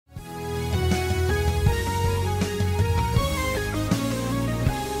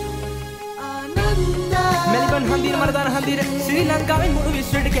සමරදාන හන්දිර ශ්‍රී ලංකාවෙන් මුළු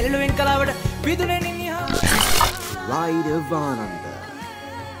විශ්වයට කෙළෙලුවෙන් කලාවට පිදුනේ නිමිහා Pride of Ananda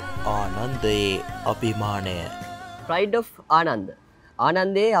ආනන්දයේ අභිමානය Pride of Ananda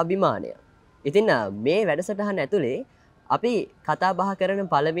ආනන්දයේ අභිමානය. ඉතින් මේ වැඩසටහන ඇතුලේ අපි කතා බහ කරන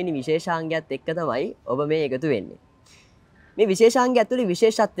පළවෙනි විශේෂාංගයත් එක්ක තමයි ඔබ මේ එකතු වෙන්නේ. මේ විශේෂාංගය ඇතුලේ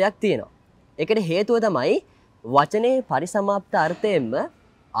විශේෂත්වයක් තියෙනවා. ඒකට හේතුව තමයි වචනේ පරිසමාප්ත අර්ථයෙන්ම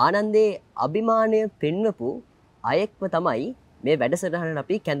ආනන්දයේ අභිමානය පෙන්වපු අයෙක්ව තමයි මේ වැඩසටහන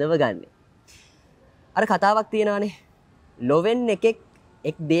අපි කැඳව ගන්නෙ. අර කතාවක් තියෙනවානේ. ලොවෙන් එකෙක්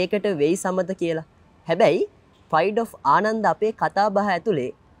එක් දෙයකට වෙයි සමත කියලා. හැබැයි Pride of Ananda අපේ කතා බහ ඇතුලේ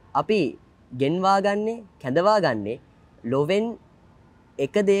අපි ගෙන්වා ගන්නේ කැඳවා ගන්නේ ලොවෙන්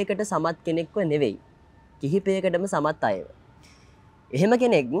එක දෙයකට සමත් කෙනෙක්ව නෙවෙයි. කිහිපයකටම සමත් අයව. එහෙම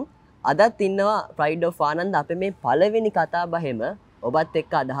කෙනෙක් අදත් ඉන්නවා Pride of Ananda අපේ මේ පළවෙනි කතා බහෙම ඔබත්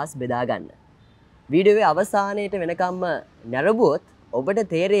එක්ක අදහස් බෙදා ගන්න. වීඩියෝවේ අවසානයේට වෙනකම්ම නැරඹුවොත් ඔබට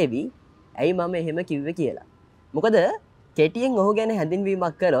තේරෙවි ඇයි මම එහෙම කිව්වේ කියලා. මොකද කෙටියෙන් ඔහු ගැන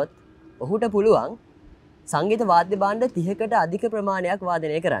හැඳින්වීමක් කරොත් ඔහුට පුළුවන් සංගීත වාද්‍ය භාණ්ඩ 30කට අධික ප්‍රමාණයක්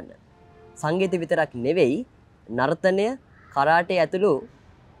වාදනය කරන්න. සංගීත විතරක් නෙවෙයි නර්තනය, කරාටේ ඇතුළු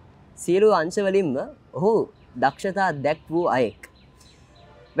සියලු අංශ වලින්ම ඔහු දක්ෂතා දැක් වූ අයෙක්.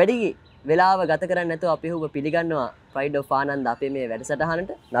 වැඩි වෙලාව ගත කරන්නේ නැතුව අපි ඔහුව පිළිගන්නවා Pride of Ananda අපේ මේ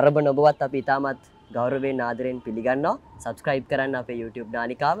වැඩසටහනට. නරඹන ඔබවත් අපි ඉතාමත් ගෞරවයෙන් ආදරයෙන් පිළිගන්නවා. subscribe කරන්න අපේ YouTube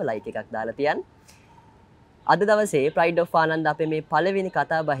නාලිකාව, like එකක් දාලා තියන්න. අද දවසේ Pride of Ananda අපේ මේ පළවෙනි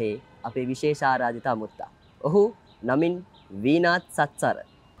කතා බහේ අපේ විශේෂ ආරාධිත අමුත්තා. ඔහු නමින් Veenath Sathsara.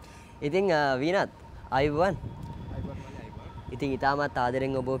 ඉතින් Veenath අයුවන්. ඉතින් ඉතාමත්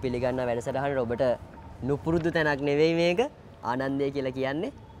ආදරෙන් ඔබව පිළිගන්න වැඩසටහනට ඔබට නුපුරුදු තැනක් නෙවෙයි මේක. ආනන්දය කියලා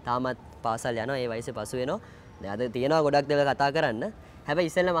කියන්නේ. තාමත් පාසල් යනවා, ඒ වයසේ පසු වෙනවා. දැන් අද තියෙනවා ගොඩක් දේවල් කතා කරන්න. හැබැයි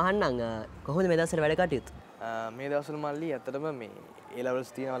ඉස්සෙල්ලාම අහන්නම් කොහොමද මේ දවස්වල වැඩ කටයුතු? මේ දවස්වල මල්ලි ඇත්තටම මේ A levels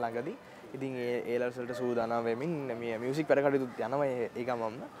තියෙනවා ළඟදී. ඉතින් ඒ A levels වලට සූදානම් වෙමින් මේ මියුසික් වැඩ කටයුතු යනවා ඒ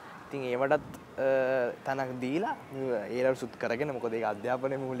ගමම්ම. ඉතින් ඒවටත් තනක් දීලා A levels උත් කරගෙන, මොකද ඒක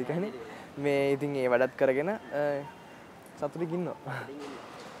අධ්‍යාපනයේ මූලිකනේ. මේ ඉතින් ඒ වැඩත් කරගෙන සතුටින් ඉන්නවා.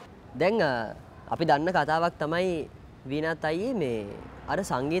 දැන් අපි දන්න කතාවක් තමයි Veenath අයියේ මේ අර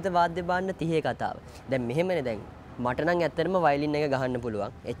සංගීත වාද්‍ය භාණ්ඩ 30 කතාව. දැන් මෙහෙමනේ දැන් මට නම් ඇත්තටම වයලින් එක ගහන්න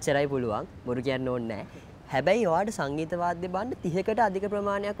පුළුවන්. එච්චරයි පුළුවන්. බොරු කියන්න ඕනේ නැහැ. හැබැයි ඔයාලට සංගීත වාද්‍ය භාණ්ඩ 30කට අධික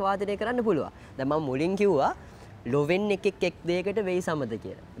ප්‍රමාණයක් වාදනය කරන්න පුළුවන්. දැන් මම මුලින් කිව්වා ලොවෙන් එකෙක් එක් දෙයකට වෙයි සමත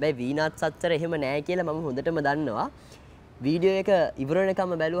කියලා. හැබැයි Veenath Sathsara එහෙම නැහැ කියලා මම හොඳටම දන්නවා. වීඩියෝ එක ඉවර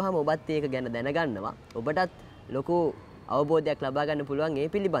වෙනකම් බැලුවාම ඔබත් ඒක ගැන දැනගන්නවා. ඔබටත් ලොකු අවබෝධයක් ලබා ගන්න පුළුවන් ඒ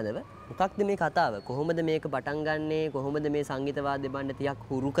පිළිබඳව. මොකක්ද මේ කතාව? කොහොමද මේක පටන් ගන්නෙ? කොහොමද මේ සංගීත වාද්‍ය භාණ්ඩ 30ක්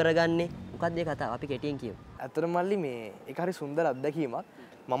හුරු කරගන්නේ? මොකක්ද මේ කතාව? අපි කෙටියෙන් කියමු. ඇත්තටම මල්ලි මේ ඒක හරි සුන්දර අත්දැකීමක්.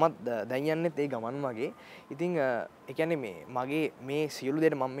 මමත් දැන් යන්නෙත් ඒ ගමන් මගේ. ඉතින් ඒ කියන්නේ මේ මගේ මේ සියලු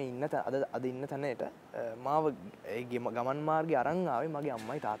දේට මම මේ ඉන්න අද ඉන්න තැනට මාව ඒ ගමන් මාර්ගේ අරන් ආවේ මගේ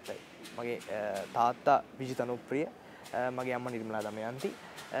අම්මයි තාත්තයි. මගේ තාත්තා විජිතනුප්‍රිය, මගේ අම්මා නිර්මලා දමයන්ති.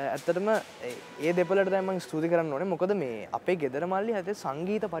 ඇත්තටම ඒ දෙපළට තමයි මම ස්තුති කරන්න ඕනේ. මොකද මේ අපේ ගෙදර මල්ලි හැතේ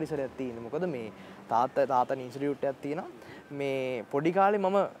සංගීත පරිසරයක් තියෙනවා. මොකද මේ තාත්තා ඉන්ස්ටිටියුට් එකක් තියෙනවා. මේ පොඩි කාලේ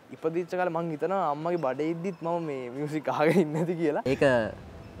මම ඉපදිච්ච කාලේ මං හිතනවා අම්මගේ බඩේ ඉද්දිත් මම මේ මියුසික් අහගෙන ඉන්නේ නැති කියලා. ඒක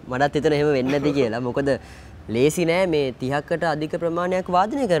මටත් හිතෙන එහෙම වෙන්නේ නැති කියලා. මොකද ලේසි නෑ මේ 30කට අධික ප්‍රමාණයක්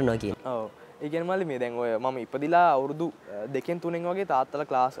වාදනය කරනවා කියන්නේ. ඔව්. ඒ කියන්නේ මල්ලි මේ දැන් ඔය මම ඉපදිලා අවුරුදු 2 3 වගේ තාත්තලා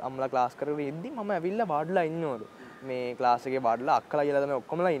ක්ලාස් අම්මලා ක්ලාස් කරගෙන ඉද්දි මම ඇවිල්ලා වාඩිලා ඉන්නවලු. මේ ක්ලාස් එකේ වාඩිලා අක්කලා කියලා තමයි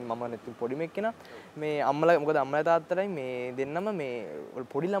ඔක්කොමලා ඉන්නේ. මම නැති පොඩි මෙක්කෙනා. මේ අම්මලා මොකද අම්මලා තාත්තලායි මේ දෙන්නම මේ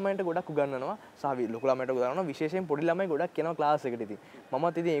පොඩි ළමයින්ට ගොඩක් උගන්වනවා. සහ ලොකු ළමයින්ට උගන්වනවා. විශේෂයෙන් පොඩි ළමයි ගොඩක් යනවා ක්ලාස් එකට ඉතින්.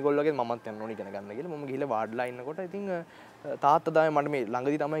 මමත් ඉතින් ඒගොල්ලෝගෙන් මමත් යන්න ඕනි ඉගෙන ගන්න කියලා. මම ගිහලා වාඩිලා ඉන්නකොට ඉතින් තාත්තා තමයි මට මේ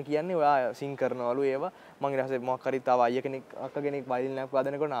ළඟදී තමයි කියන්නේ ඔයා සිං කරනවලු ඒවා. මම ඊට පස්සේ මොකක් හරි තව අයියා කෙනෙක් අක්කා කෙනෙක් වයලින් එකක්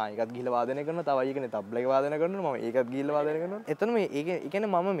වාදනය කරනවා. ඒකත් ගිහලා වාදනය කරනවා. තව අයියා කෙනෙක් තබ්ලා එක වාදනය කරනවා. මම ඒකත් ගිහලා වාදනය කරනවා. එතන මේ ඒ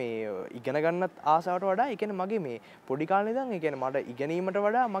කියන්නේ මම මේ ඉගෙන ගන්නත් ආසාවට වඩා ඒ කියන්නේ මගේ මේ පොඩි කාලේ ඉඳන් ඒ කියන්නේ මට ඉගෙනීමට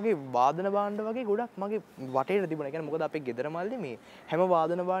වඩා මගේ වාදන භාණ්ඩ වගේ ගොඩක් මගේ වටේට තිබුණා. ඒ කියන්නේ මොකද අපේ ගෙදර මල්ලේ මේ හැම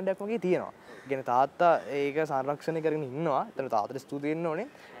වාදන භාණ්ඩයක් වගේ තියෙනවා. ඒ කියන්නේ තාත්තා ඒක සංරක්ෂණය කරගෙන ඉන්නවා. එතන තාත්තට ස්තුති දෙන්න ඕනේ.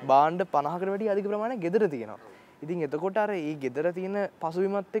 භාණ්ඩ 50කට වැඩි අධික ප්‍රමාණයක් ගෙදර තියෙනවා. ඉතින් එතකොට අර ඒ ගෙදර තියෙන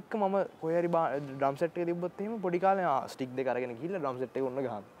පසුබිමත් එක්ක මම කොහේ හරි ඩ්‍රම් සෙට් එක තිබ්බොත් එහෙම පොඩි කාලේ ස්ටික් දෙක අරගෙන ගිහිල්ලා ඩ්‍රම් සෙට් එක උන්න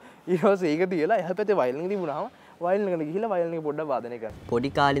ගහනවා. ඊට පස්සේ ඒක තියලා එහා පැත්තේ වයලින් එක තිබුණාම වයලින් එකට ගිහිල්ලා වයලින් එක පොඩ්ඩක් වාදනය කරනවා. පොඩි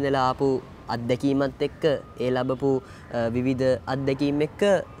කාලේ ඉඳලා ආපු අත්දැකීමත් එක්ක ඒ ලැබපු විවිධ අත්දැකීම් එක්ක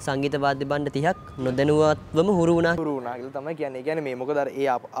සංගීත වාද්‍ය භාණ්ඩ 30ක් නොදැනුවත්වම හුරු වුණා. හුරු වුණා කියලා තමයි කියන්නේ. ඒ කියන්නේ මේ මොකද අර ඒ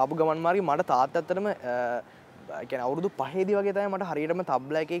ආපු ගමන් මාර්ගේ මට තාත්තා අතරම කියන්නේ අවුරුදු 5ේදී වගේ තමයි මට හරියටම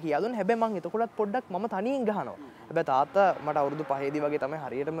තබ්ලා එකේ කියලා දුන්නේ. හැබැයි මම එතකොටත් පොඩ්ඩක් මම තනියෙන් ගහනවා. හැබැයි තාත්තා මට අවුරුදු 5ේදී වගේ තමයි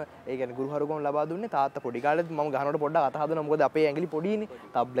හරියටම ඒ කියන්නේ ගුරුහරුකම් ලබා දුන්නේ. තාත්තා පොඩි කාලෙත් මම ගහනකොට පොඩ්ඩක් අත හදනවා. මොකද අපේ ඇඟිලි පොඩිනේ.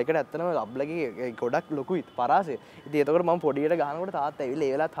 තබ්ලා එකට ඇත්තටම තබ්ලා එකේ ගොඩක් ලොකුයි පරාසය. ඉතින් එතකොට මම පොඩියට ගහනකොට තාත්තා ඇවිල්ලා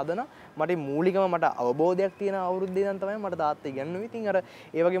ඒ වෙලාවත් හදනවා. මට මූලිකම මට අවබෝධයක් තියෙන අවුරුද්දේ ඉඳන් තමයි මට තාත්තා ඉගෙනුවේ. ඉතින් අර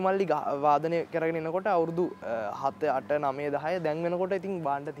ඒ වගේ මල්ලි වාදනය කරගෙන එනකොට අවුරුදු 7 8 9 10 දැන් වෙනකොට ඉතින්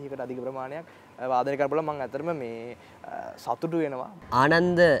බාණ්ඩ 30කට අධික ප්‍රමාණයක් වාදනය කරපුවා මම ඇත්තටම මේ සතුටු වෙනවා.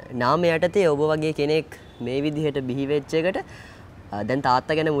 ආනන්ද නාමය යටතේ ඔබ වගේ කෙනෙක් මේ විදිහට බිහි වෙච්ච එකට දැන්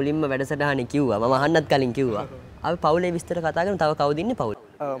තාත්තා ගැන මුලින්ම වැඩසටහනේ කිව්වා. මම අහන්නත් කලින් කිව්වා. අපි පවුලේ විස්තර කතා කරමු. තව කවුද ඉන්නේ පවුලේ?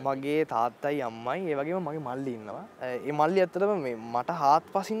 මගේ තාත්තයි අම්මයි ඒ වගේම මගේ මල්ලි ඉන්නවා. ඒ මල්ලි ඇත්තටම මේ මට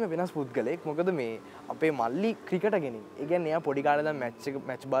හාත්පසින්ම වෙනස් පුද්ගලෙක්. මොකද මේ අපේ මල්ලි ක්‍රිකට් ගෙනින්. ඒ කියන්නේ එයා පොඩි කාලේ ඉඳන්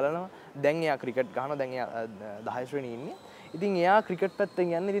මැච් බලනවා. දැන් එයා ක්‍රිකට් ගහනවා. දැන් එයා 10 ශ්‍රේණියේ ඉන්නේ. ඉතින් එයා ක්‍රිකට්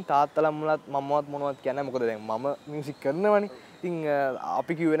පැත්තෙන් යන්නේ. ඉතින් තාත්තලා මුලත් මමවත් මොනවත් කියන්නේ මොකද දැන් මම මියුසික් කරනවනේ. ඉතින්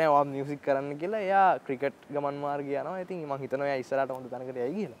අපි කිව්වේ නෑ ඔයා මියුසික් කරන්න කියලා. එයා ක්‍රිකට් ගමන් මාර්ගය යනවා. ඉතින් මම හිතනවා එයා ඉස්සරහට හොඳ තැනකට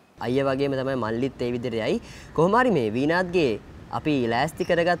යයි කියලා. අයියා වගේම තමයි මල්ලිත් ඒ විදිහට යයි. කොහොම හරි මේ වීනාත්ගේ අපි ලෑස්ති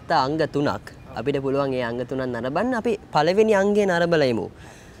කරගත්ත අංග 3ක් අපිට පුළුවන් ඒ අංග 3ක් නරඹන්න. අපි පළවෙනි අංගේ නරඹලා ඉමු.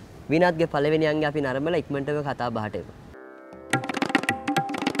 වීනාත්ගේ පළවෙනි අංගේ අපි නරඹලා ඉක්මනටම කතා බහට එමු.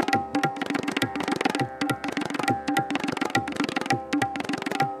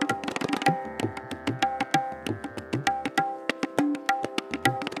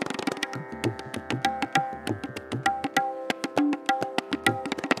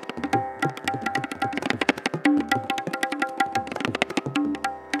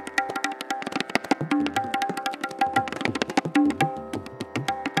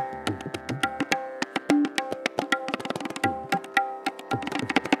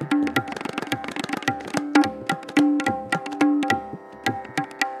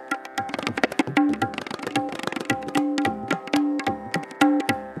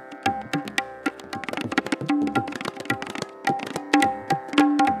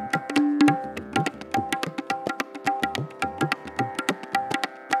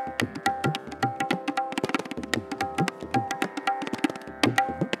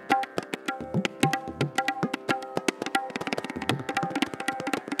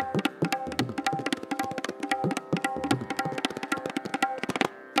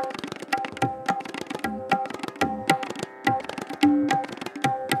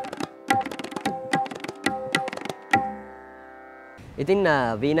 ඉතින්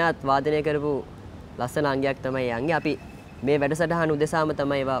වීනාත් වාදනය කරපු ලස්සන අංගයක් තමයි යන්නේ. අපි මේ වැඩසටහන උදෙසාම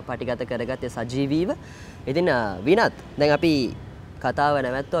තමයි ඒවා පටිගත කරගත්තේ සජීවීව. ඉතින් වීනාත් දැන් අපි කතාව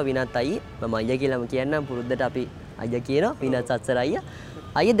නැවැත්තුවා. වීනාත් අයියේ මම අයියා කියලාම කියන්නම්. පුරුද්දට අපි අයියා කියනවා. වීනාත් සත්සර අයියා.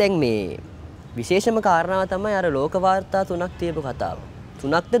 අයියා දැන් මේ විශේෂම කාරණාව තමයි අර ලෝක වාර්තා 3ක් තියපු කතාව.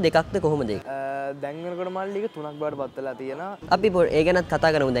 3ක්ද 2ක්ද කොහොමද ඒක? දැන් වෙනකොට මල්ලි එක 3ක් බවට පත් වෙලා තියෙනවා. අපි ඒ ගැනත්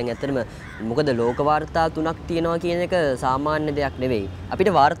කතා කරමු. දැන් ඇත්තටම මොකද ලෝක වාර්තා 3ක් තියෙනවා කියන එක සාමාන්‍ය දෙයක් නෙවෙයි. අපිට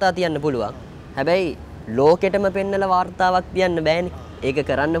වාර්තා තියන්න පුළුවන්. හැබැයි ලෝකෙටම පෙන්නලා වාර්තාවක් තියන්න බෑනේ. ඒක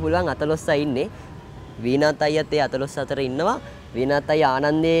කරන්න පුළුවන් අතලොස්සයි ඉන්නේ. වීනාත් අයියත් ඒ අතලොස්ස අතර ඉන්නවා. වීනාත් අයියා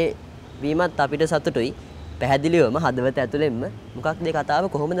ආනන්දේ වීමත් අපිට සතුටුයි. පැහැදිලිවම හදවත ඇතුළෙන්ම මොකක්ද මේ කතාව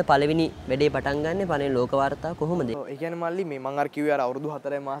කොහොමද පළවෙනි වැඩේ පටන් ගන්නෙ? පළවෙනි ලෝක වාර්තාව කොහොමද? ඒ කියන්නේ මල්ලි මේ මම අර කිව්වේ අර අවුරුදු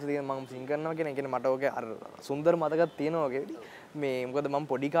 4 මාස දෙකක් මම සිං කරනවා කියන. ඒ කියන්නේ මට ඔගේ අර සුන්දර මතකයක් තියෙනවා ඔගේ. මේ මොකද මම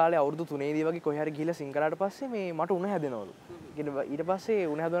පොඩි කාලේ අවුරුදු 3 දී වගේ කොහේ හරි ගිහිල්ලා සිං කරාට පස්සේ මේ මට උණ හැදෙනවලු. ඊට පස්සේ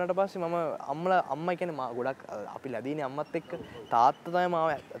උණ හැදුනාට පස්සේ මම අම්මා කියන්නේ මා ගොඩක් අපි ලැබීනේ අම්මත් එක්ක. තාත්තා තමයි මාව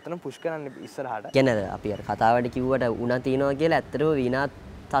ඇත්තටම පුෂ් කරන්නේ ඉස්සරහට. කියන්නේ අපි අර කතාවට කිව්වට උණ තියනවා කියලා ඇත්තටම වීනාත්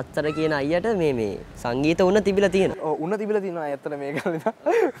සත්සර කියන අයියට මේ සංගීත උණ තිබිලා තියෙනවා. ඔව් උණ තිබිලා තියෙනවා. ඇත්තට මේක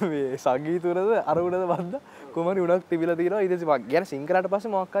මේ සංගීත උණද අර උණද වද්දා කොහමරි උණක් තිබිලා තියෙනවා. ඊට පස්සේ මම කියන්නේ සිං කරාට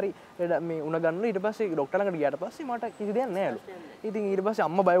පස්සේ මොකක් හරි මේ උණ ගන්නවා. ඊට පස්සේ ડોක්ටර් ළඟට ගියාට පස්සේ මට කිසි දෙයක් නෑලු. ඉතින් ඊට පස්සේ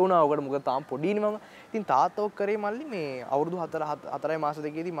අම්මා බය වුණා. ඔකට මොකද තාම පොඩිනේ මම. ඉතින් තාත්තා ඔක් කරේ මල්ලි මේ අවුරුදු 4 මාස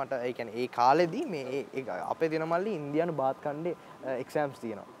දෙකේදී මට ඒ කියන්නේ ඒ කාලෙදී මේ අපේ දින මල්ලි ඉන්දියානු බාත් කණ්ඩේ එක්සෑම්ස්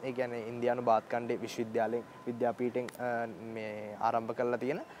තියෙනවා. ඒ කියන්නේ ඉන්දියානු බාත් කණ්ඩේ විශ්වවිද්‍යාලයෙන් විද්‍යාපීඨෙන් මේ ආරම්භ කරලා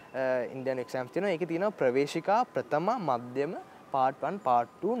තියෙන ඉන්දියානු එක්සෑම්ස් තියෙනවා. ඒකේ තියෙනවා ප්‍රවේශිකා ප්‍රථම මධ්‍යම පාර්ට් 1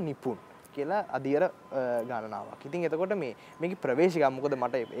 පාර්ට් 2 නිපුන් කියලා අධීර ගණනාවක්. ඉතින් එතකොට මේකේ ප්‍රවේශිකා මොකද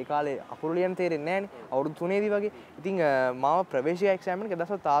මට ඒ කාලේ අකුරු ලියන්න තේරෙන්නේ නැහනේ. අවුරුදු 3 දී වගේ. ඉතින් මාව ප්‍රවේශිකා එක්සෑම් එක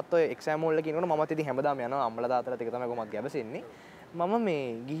දවසක් තාත්තා එක්සෑම් වල කියනකොට මමත් ඉතින් හැමදාම යනවා. අම්මලා තාත්තලාත් එක තමයි කොහොමද ගැබසෙන්නේ. මම මේ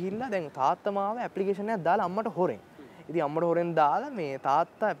ගිහිල්ලා දැන් තාත්තා මාව ඇප්ලිකේෂන් එකක් දාලා අම්මට හොරෙන්. ඉතින් අම්මට හොරෙන් දාලා මේ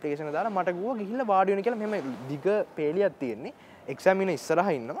තාත්තා ඇප්ලිකේෂන් එක දාලා මට ගිහුවා ගිහිල්ලා වාඩි වෙන්න කියලා මෙහෙම දිග පේලියක් තියෙන්නේ. එක්සෑම් ඉන්න ඉස්සරහ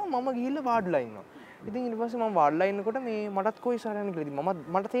ඉන්නවා. මම ගිහිල්ලා වාඩිලා ඉන්නවා. ඉතින් ඊට පස්සේ මම වාඩිලා ඉන්නකොට මටත් කොයි ඉස්සරහ යන්නේ කියලා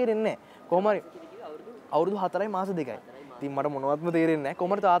ඉතින් මට තේරෙන්නේ නැහැ. කොහොම හරි අවුරුදු 4යි මාස 2යි. ඉතින් මට මොනවත්ම තේරෙන්නේ නැහැ.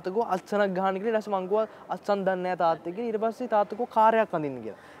 කොහමද තාත්තකෝ අස්සනක් ගහන්න කියලා. ඊට පස්සේ මං කිව්වා අස්සන් දන්නේ නැහැ තාත්තේ කියලා. ඊට පස්සේ තාත්තකෝ කාර්යයක් අඳින්න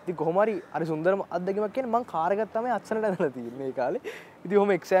කියලා. ඉතින් කොහොම හරි සුන්දරම අත්දැකීමක් කියන්නේ මං කාර් එකක් තමයි අස්සනට ඇඳලා තියෙන්නේ මේ කාලේ. ඉතින්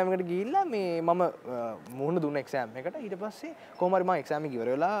ඔහොම එක්සෑම් එකට ගිහිල්ලා මේ මම මුහුණ දුන්න එක්සෑම් එකට. ඊට පස්සේ කොහොම හරි මං එක්සෑම් එක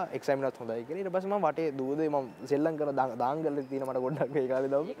ඉවර වෙලා එක්සෑම් එකත් හොඳයි කියලා. ඊට පස්සේ මම වටේ දුවදේ මම සෙල්ලම් කරන දාංගල්ල තියෙන මට ගොඩක් මේ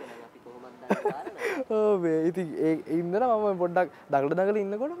කාලේ දවම. ඔව් මේ ඉතින් ඒ ඉඳලා මම පොඩ්ඩක් දඟල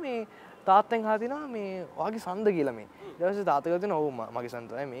ඉන්නකොට මේ තාත්තෙන් අහලා තිනවා මේ ඔයාගේ සඳ කියලා මේ. ඊට පස්සේ තාත්තා කිව්වා තිනවා ඔව් මගේ සඳ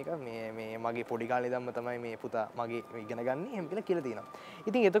තමයි මේක මේ මගේ පොඩි කාලේ ඉඳන්ම තමයි මේ පුතා මගේ ඉගෙන ගන්න එහෙම කියලා තියෙනවා.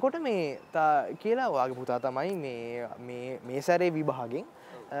 ඉතින් එතකොට මේ කියලා ඔයාගේ පුතා තමයි මේ සැරේ විභාගෙන්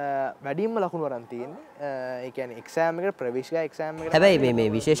වැඩිම ලකුණු අරන් තියෙන්නේ. ඒ කියන්නේ එක්සෑම් එකට ප්‍රවේශිකා එක්සෑම් එකට. හැබැයි මේ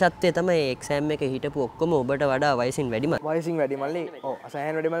විශේෂත්වය තමයි එක්සෑම් එක හිටපු ඔක්කොම ඔබට වඩා වයසින් වැඩිමල්. වයසින් වැඩිමල්ලි. ඔව්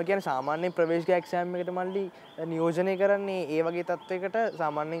අසහන වැඩිමල් කියන්නේ සාමාන්‍යයෙන් ප්‍රවේශිකා එක්සෑම් එකට මල්ලි නියෝජනය කරන්නේ ඒ වගේ තත්වයකට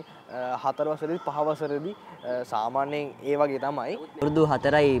සාමාන්‍යයෙන් 4 වසරේදී 5 වසරේදී සාමාන්‍යයෙන් ඒ වගේ තමයි. අවුරුදු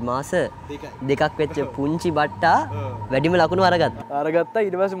 4යි මාස 2ක් වෙච්ච පුංචි බට්ටා වැඩිම ලකුණු අරගත්තා.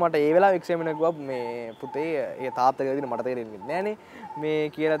 ඊට පස්සේ මට ඒ වෙලාව එක්සෑම් එක ගියා මේ පුතේ ඒ තාත්තා කියලා දින මට තේරෙන්නේ නැහනේ. මේ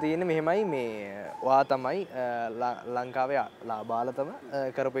කියලා තියෙන්නේ මෙහෙමයි මේ ඔයා තමයි ලංකාවේ බාලතම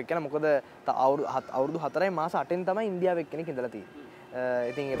කරපු එක්කන. මොකද අවුරුදු 4යි මාස 8න් තමයි ඉන්දියාවේ එක්කෙනෙක් ඉඳලා තියෙන්නේ.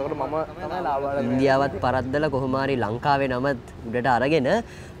 ඉතින් එතකොට මම තමයි ලාබාල ඉන්දියාවත් පරද්දලා කොහොම හරි ලංකාවේ නමත් උඩට අරගෙන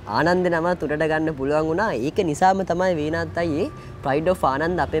ආනන්ද නමත් උඩට ගන්න පුළුවන් වුණා. ඒක නිසාම තමයි වීනාත් අයියේ Pride of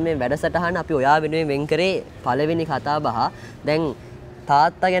ආනන්ද අපේ මේ වැඩසටහන අපි ඔයා වෙනුවෙන් වෙන් කරේ පළවෙනි කතා බහ. දැන්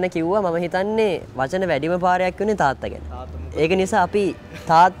තාත්තා ගැන කිව්වා මම හිතන්නේ වචන වැඩිම පාරයක් වුණේ තාත්තා ගැන. ඒක නිසා අපි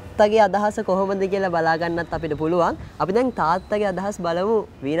තාත්තගේ අදහස කොහොමද කියලා බලා ගන්නත් අපිට පුළුවන්. අපි දැන් තාත්තගේ අදහස් බලමු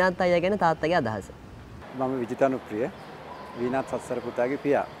වීනාත් අයියා ගැන තාත්තගේ අදහස. මම විජිතානුප්‍රිය වීනාත් සත්සර පුතාගේ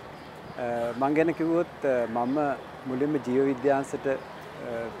පියා. මං ගැන කිව්වොත් මම මුලින්ම ජීව විද්‍යාංශයට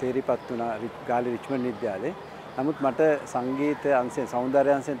තේරිපත් වුණා ගාලේ රිච්මන්ඩ් විද්‍යාලේ. නමුත් මට සංගීත අංශයෙන්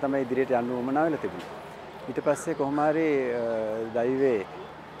සෞන්දර්ය අංශයෙන් තමයි ඉදිරියට යන්න උවමනා වෙලා තිබුණේ. ඊට පස්සේ කොහොම හරි දෛවයේ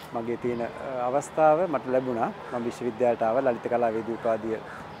මගේ තියෙන අවස්ථාව මට ලැබුණා. මම විශ්වවිද්‍යාලයට ආවා ලලිත කලා වේදී උපාධිය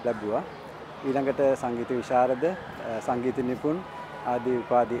ලැබුවා. ඊළඟට සංගීත විශාරද සංගීත නිපුන් ආදී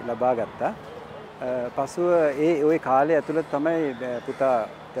උපාධි ලබා ගත්තා. පසුව ওই කාලය ඇතුළත තමයි පුතා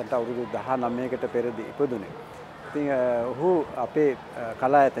දැන් අවුරුදු 19කට පෙරදී ඉපදුනේ. ඉතින් ඔහු අපේ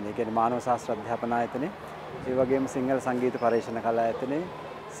කලායතනයේ කියන්නේ මානව ශාස්ත්‍ර අධ්‍යාපන ආයතනයේ ඒ වගේම සිංහල සංගීත පරිශන කලායතනයේ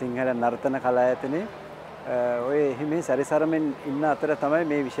සිංහල නර්තන කලායතනයේ ඔය හිමේ සැරිසරමින් ඉන්න අතර තමයි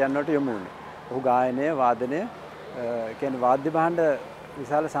මේ විෂයන් වලට යොමු වුනේ. ඔහු ගායනය, වාදනය කියන්නේ වාද්‍ය භාණ්ඩ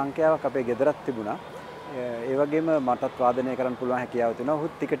විශාල සංඛ්‍යාවක් අපේ ගෙදරත් තිබුණා. ඒ වගේම මටත් වාදනය කරන්න පුළුවන් හැකියාව තියෙනවා. ඔහු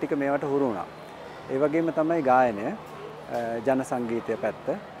ටික ටික මේවට හුරු වුණා. ඒ වගේම තමයි ගායනය, ජන සංගීතය පැත්ත,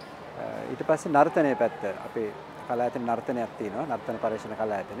 ඊට පස්සේ නර්තනයේ පැත්ත. අපේ කලායතන නර්තනයක් තියෙනවා. නර්තන පරිශන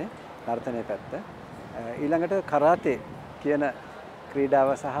කලායතනේ නර්තනයේ පැත්ත. ඊළඟට කරාටේ කියන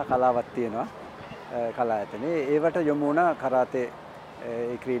ක්‍රීඩාව සහ කලාවක් තියෙනවා. කලායතනේ ඒවට යොමු වුණා කරාතේ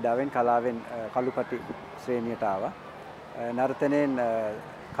ඒ ක්‍රීඩාවෙන් කලාවෙන් කළුපටි ශ්‍රේණියට ආවා. නර්තනයෙන්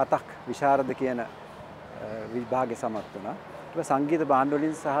කතක් විශාරද කියන විභාගේ සමත් වුණා. ඊට සංගීත භාණ්ඩ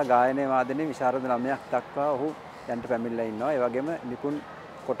වලින් සහ ගායනයේ වාදනයේ විශාරද 9ක් දක්වා ඔහු දැන්ට පැමිණලා ඉන්නවා. ඒ වගේම නිපුන්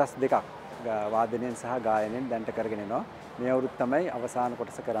කොටස් දෙකක් වාදනයෙන් සහ ගායනයෙන් දැන්ට කරගෙන යනවා. මේ අවුරුද්ද තමයි අවසාන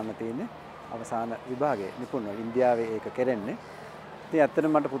කොටස කරන්න තියෙන්නේ. අවසාන විභාගය නිපුන් වල ඉන්දියාවේ ඒක කෙරෙන්නේ. ඉතින්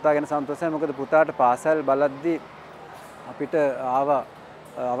ඇත්තටම මට පුතා ගැන සන්තෝෂයි. මොකද පුතාට පාසල් බලද්දී අපිට ආව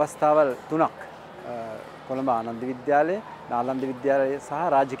අවස්ථාවල් තුනක්. කොළඹ ආනන්ද විද්‍යාලය, නාලන්ද විද්‍යාලය සහ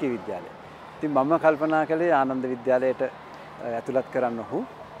රාජකීය විද්‍යාලය. ඉතින් මම කල්පනා කළේ ආනන්ද විද්‍යාලයට ඇතුළත් කරන්න ඔහු.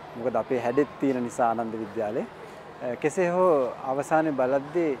 මොකද අපේ හැඩෙත් තියෙන නිසා ආනන්ද විද්‍යාලේ. කෙසේ හෝ අවසානයේ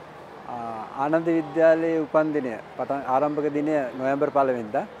බලද්දී ආනන්ද විද්‍යාලයේ උපන්දිනය ආරම්භක දිනය නොවැම්බර් 1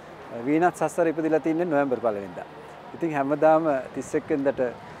 වෙනිදා. වීනත් සත්සර ඉපදිලා තින්නේ නොවැම්බර් 1 වෙනිදා. ඉතින් හැමදාම 31 වෙනිදාට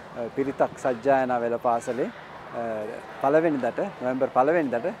පිරිතක් සජ්ජායනා වෙල පාසලේ පළවෙනිදාට නොවැම්බර් 1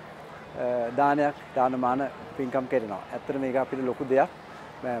 වෙනිදාට දානයක් දානමාන පින්කම් කරනවා. ඇත්තට මේක අපිට ලොකු දෙයක්.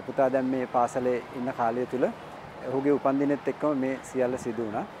 පුතා දැන් මේ පාසලේ ඉන්න කාලය තුල ඔහුගේ උපන්දිනෙත් එක්කම මේ සියල්ල සිදු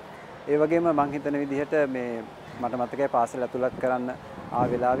වුණා. ඒ වගේම මම හිතන විදිහට මේ මට මතකයි පාසල ඇතුළත් කරන්න ආ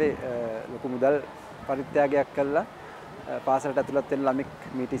වෙලාවේ ලොකු මුදල් පරිත්‍යාගයක් කළා. පාසලට ඇතුළත් වෙන ළමෙක්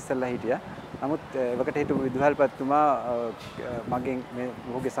මීට ඉස්සෙල්ලා හිටියා. නමුත් එවකට හිටපු විදුහල්පතිතුමා මගෙන් මේ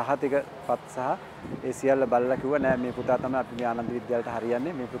ඔහුගේ සහතික පත් සහ ඒ සියල්ල බලලා කිව්වා නෑ මේ පුතා තමයි අපි මේ ආනන්ද විද්‍යාලයට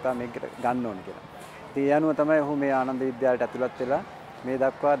හරියන්නේ. මේ පුතා මේකට ගන්න ඕන කියලා. ඉතින් ඒ අනුව තමයි ඔහු මේ ආනන්ද විද්‍යාලයට ඇතුළත් වෙලා මේ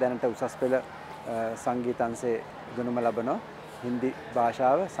දක්වා දැනට උසස් පෙළ සංගීත අංශයේ ඉගෙනුම ලබනවා. හින්දි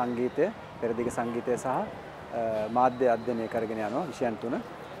භාෂාව, සංගීතය, පෙරදිග සංගීතය සහ මාධ්‍ය අධ්‍යයනය කරගෙන යනවා විෂයන් තුන.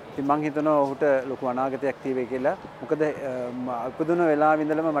 ඉතින් මම හිතනවා ඔහුට ලොකු අනාගතයක් තියෙයි කියලා. මොකද උපදුන වෙලාවෙ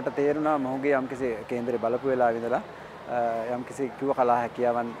ඉඳලම මට තේරුණා මොහුගේ යම්කිසි කේන්දරේ බලපු වෙලාවෙ ඉඳලා යම්කිසි කිව්ව කලා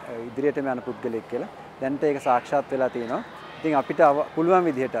හැකියාවන් ඉදිරියටම යන පුද්ගලෙක් කියලා. දැන්ට ඒක සාක්ෂාත් වෙලා තිනවා. ඉතින් අපිට පුළුවන්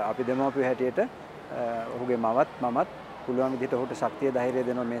විදිහට අපි දෙමව්පිය හැටියට ඔහුගේ මමත් පුළුවන් විදිහට ඔහුට ශක්තිය ධෛර්යය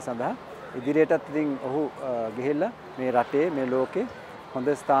දෙනවා මේ සඳහා. ඉදිරියටත් ඉතින් ඔහු ගිහිල්ලා මේ රටේ මේ ලෝකේ හොඳ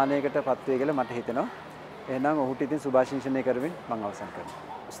ස්ථානයකට පත් වෙයි කියලා මට හිතෙනවා. එහෙනම් ඔහුට ඉතින් සුභාශිංසනය කරමින් මම අවසන්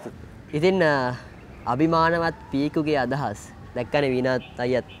කරනවා. ඉතින් අභිමානවත් පීකුගේ අදහස් දැක්කනේ වීනාත්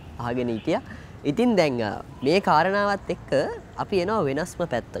අයියත් අහගෙන හිටියා. ඉතින් දැන් මේ කාරණාවත් එක්ක අපි එනවා වෙනස්ම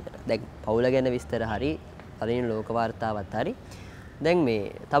පැත්තකට. දැන් පවුල ගැන විස්තර හරි කලින් ලෝක වාර්තාවත් හරි. දැන්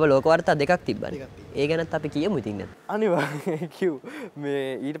මේ තව ලෝක වාර්තා දෙකක් තිබ්බනේ. ඒ ගැනත් අපි කියමු ඉතින් දැන්. අනිවාර්යයෙන් කිව්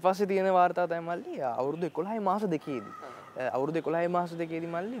මේ ඊට පස්සේ තියෙන වාර්තාව තමයි මල්ලි අවුරුදු 11 මාස දෙකේදී අවුරුදු 11 මාස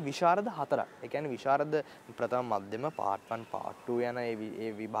දෙකේදී මල්ලි විශාරද 4ක්. ඒ කියන්නේ විශාරද ප්‍රථම මධ්‍යම part 1 part 2 යන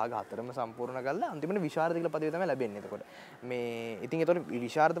ඒ විභාග හතරම සම්පූර්ණ කරලා අන්තිමට විශාරද කියලා පදවිය තමයි ලැබෙන්නේ. එතකොට මේ ඉතින් ඒතකොට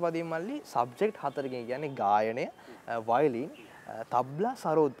විශාරද පදවිය මල්ලි subject හතරකින් කියන්නේ ගායනය, violin, තබ්ලා,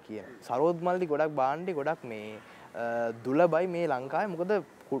 සරෝද් කියන. සරෝද් මල්ලි ගොඩක් බාණ්ඩි ගොඩක් මේ දුලබයි මේ ලංකාවේ. මොකද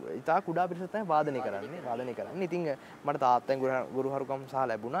ඉතා කුඩා පිරිසක් තමයි වාදනය කරන්නේ. ඉතින් මට තාත්තෙන් ගුරුහරුකම් සහ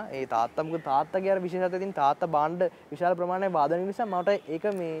ලැබුණා. ඒ තාත්තා මොකද තාත්තගේ අර විශේෂත්වය තියෙන තාත්තා බාණ්ඩ විශාල ප්‍රමාණයක් වාදනය නිසා මට ඒක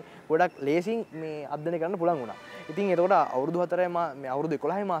මේ ගොඩක් ලේසියෙන් මේ අධ්‍යයනය කරන්න පුළුවන් වුණා. ඉතින් එතකොට අවුරුදු 4 මේ අවුරුදු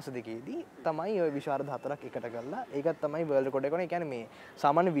 11 මාස දෙකේදී තමයි ওই විශාරද 4ක් එකට කරලා ඒකත් තමයි වර්ල්ඩ් රෙකෝඩ් එක. ඒ කියන්නේ මේ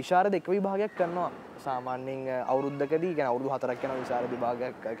සාමාන්‍ය විශාරද එක විභාගයක් කරනවා. සාමාන්‍යයෙන් අවුරුද්දකදී කියන්නේ අවුරුදු 4ක් යන විශාරද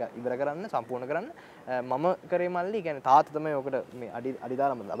විභාගයක් ඉවර කරන්න සම්පූර්ණ කරන්න මම කරේ මල්ලි කියන්නේ තාත්තා තමයි ඔකට මේ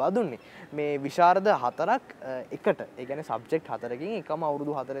අඩිදාලම ලබා දුන්නේ. මේ විශාරද 4ක් එකට ඒ කියන්නේ සබ්ජෙක්ට් 4කින් එකම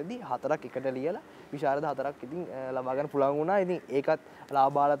අවුරුදු 4දී 4ක් එකට ලියලා විශාරද 4ක් ඉතින් ලබා ගන්න පුළුවන් වුණා. ඉතින් ඒකත්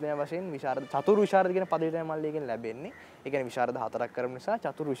ලාභාලාභය වශයෙන් විශාරද චතුරු විශාරද කියන පදවිය තමයි මල්ලි එකෙන් ලැබෙන්නේ. ඒ කියන්නේ විශාරද 4ක් කරපු නිසා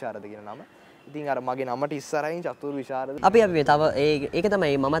චතුරු විශාරද කියන නම. ඉතින් අර මගේ නමට ඉස්සරහින් චතුරු විශාරද. අපි තව ඒක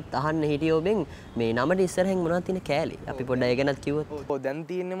තමයි මමත් අහන්න හිටියේ ඔබෙන් මේ නමට ඉස්සරහින් මොනවද තියෙන කෑලි. අපි පොඩ්ඩක් ඒ ගැනත් කිව්වොත්. ඔව් දැන්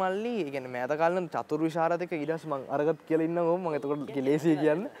තියෙන්නේ මල්ලි ඒ කියන්නේ මෑත කාලේ නම් චතුරු විශාරද එක ඊට පස්සේ මම අරගත් කියලා ඉන්නවා මම එතකොට ලේසියි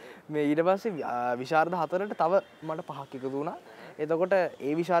කියන්න. මේ ඊට පස්සේ විශාරද 4ට තව මට 5ක් එකතු වුණා. එතකොට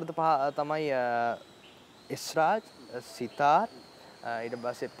ඒ විශාරද 5 තමයි එස්රාජ්, සිතාර්, ඊට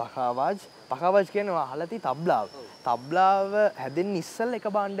පස්සේ පකාවාජ් කියන්නේ අහලා තියෙන තබ්ලාව. තබ්ලාව හැදෙන්න ඉස්සෙල්ලා එක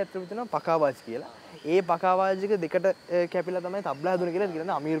භාණ්ඩයක් තිබුණා පකාවාජ් කියලා. ඒ පකාවාජ් එක දෙකට කැපිලා තමයි තබ්ලා හැදුනේ කියලා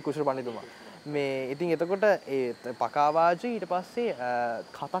කියන්නේ අමීර් කුෂර් පඬිතුමා. මේ ඉතින් එතකොට ඒ පකාවාජ් ඊට පස්සේ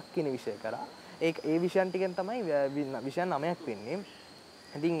කතක් කියන විෂය කරා. ඒ විෂයන් ටිකෙන් තමයි විෂයන් 9ක් වෙන්නේ.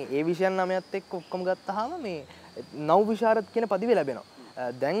 ඉතින් ඒ විෂයන් 9ත් එක්ක ඔක්කොම ගත්තාම මේ නව විශාරද කියන පදවිය ලැබෙනවා.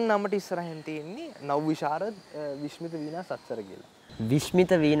 දැන් නමට ඉස්සරහින් තියෙන්නේ නව විශාරද විශ්මිත වීණා සත්සර කියලා.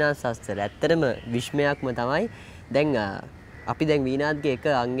 විශ්මිත වීණා සත්සර ඇත්තටම විශ්මයක්ම තමයි. දැන් අපි දැන් වීණාත්ගේ එක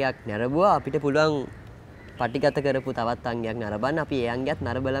අංගයක් නරඹුවා. අපිට පුළුවන් පටිගත කරපු තවත් අංගයක් නරඹන්න. අපි ඒ අංගයත්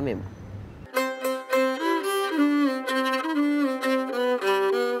නරඹලා මෙමු.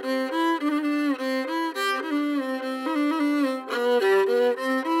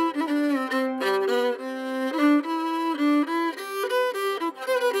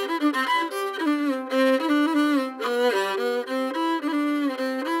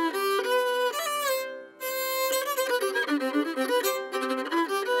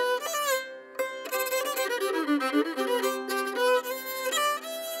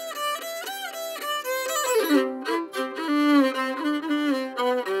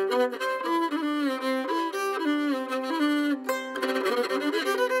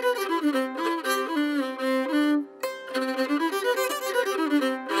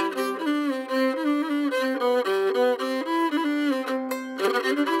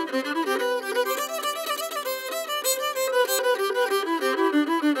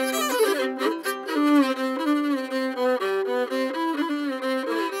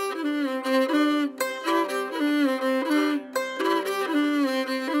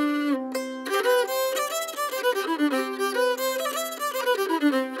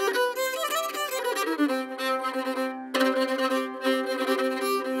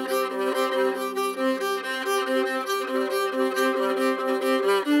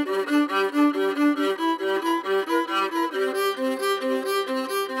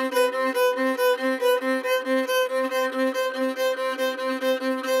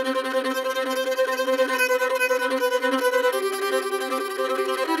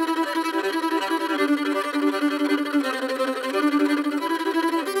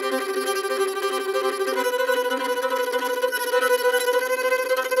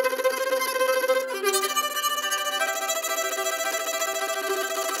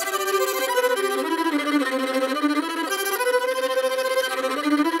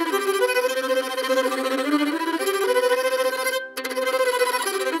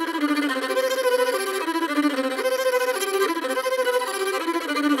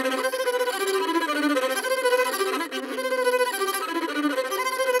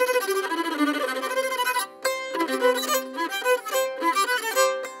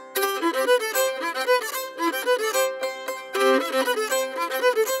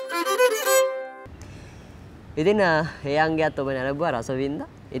 ඉතින් ඒ අංගයත් ඔබ නැරඹුවා රසවින්ද.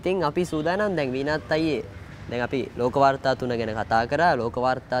 ඉතින් අපි සූදානම් දැන් වීනාත් අයියේ දැන් අපි ලෝක වාර්තා 3 ගැන කතා කරා. ලෝක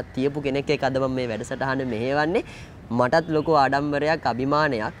වාර්තා තියපු කෙනෙක් එක්ක අද මම මේ වැඩසටහන මෙහෙවන්නේ. මටත් ලොකු ආඩම්බරයක්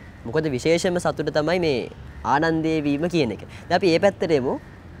අභිමානයක්. මොකද විශේෂයෙන්ම සතුට තමයි මේ ආනන්දේ වීම කියන එක. දැන් අපි මේ පැත්තට එමු.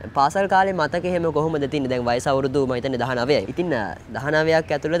 පාසල් කාලේ මතක එහෙම කොහොමද තින්නේ? දැන් වයස අවුරුදු මම හිතන්නේ 19යි. ඉතින් 19ක්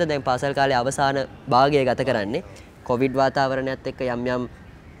ඇතුළත දැන් පාසල් කාලේ අවසාන භාගය ගත කරන්නේ. කොවිඩ් වාතාවරණයත් එක්ක යම් යම්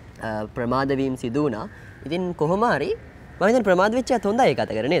ප්‍රමාද වීම සිදු වුණා. ඉතින් කොහොම හරි මම හිතන්නේ ප්‍රමාද වෙච්ච අයත් හොඳයි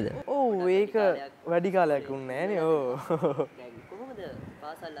කතා කර නේද? ඔව් ඒක වැඩි කාලයක් වුණේ නෑනේ. ඔව්. කොහොමද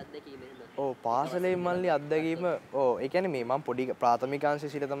පාසල් අත්දැකීම එහෙම? ඔව් පාසලේ මල්ලි අත්දැකීම ඔව් ඒ කියන්නේ මේ මම පොඩි ප්‍රාථමික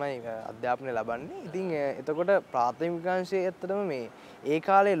අංශයේ සිට තමයි අධ්‍යාපනය ලබන්නේ. ඉතින් එතකොට ප්‍රාථමික අංශයේ ඇත්තටම මේ ඒ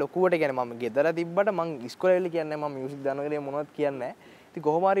කාලේ ලොකුවට කියන්නේ මම ගෙදර තිබ්බට මම ඉස්කෝලේ වෙලි කියන්නේ මම මියුසික් දන්නකලේ මොනවද කියන්නේ නැහැ. ඉතින්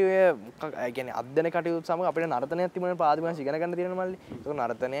කොහොම හරි ඔය කියන්නේ අධ්‍යයන කටයුතු සමග අපිට නර්තනයක් තිබුණේ ප්‍රාථමික අංශය ඉගෙන ගන්න තියෙනවා මල්ලි. ඒක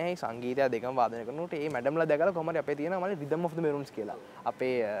නර්තනයයි සංගීතය දෙකම වාදනය කරනකොට මේ මැඩම්ලා දැකලා කොහොම හරි අපේ තියෙනවා මල්ලි රිද්ම් ඔෆ් ද මෙරූන්ස් කියලා.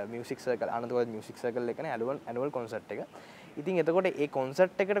 අපේ මියුසික් සර්කල් ආනන්දවල මියුසික් සර්කල් එකනේ ඇනුවල් කොන්සර්ට් එක. ඉතින් එතකොට ඒ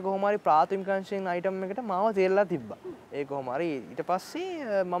කොන්සර්ට් එකට කොහොම හරි ප්‍රාථමික අංශයෙන් අයිටම් එකට මාව තේරලා තිබ්බා. ඒ කොහොම හරි ඊට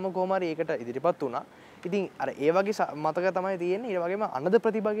පස්සේ මම කොහොම හරි ඒකට ඉදිරිපත් වුණා. ඉතින් අර ඒ වගේ මතක තමයි තියෙන්නේ. ඊට වගේම අනද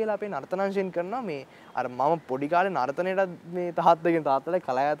ප්‍රතිභා කියලා අපේ නර්තන අංශයෙන් කරනවා මේ අර මම පොඩි කාලේ නර්තනයට මේ තාත්තලා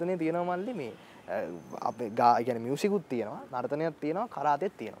කලායතනේ තියෙනවා මල්ලි මේ අපේ කියන්නේ මියුසිකුත් තියෙනවා නර්තනයක් තියෙනවා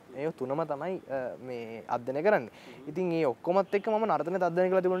කරාතෙත් තියෙනවා. මේ තුනම තමයි මේ අධ්‍යයනය කරන්නේ. ඉතින් මේ ඔක්කොමත් එක්ක මම නර්තනයත් අධ්‍යයනය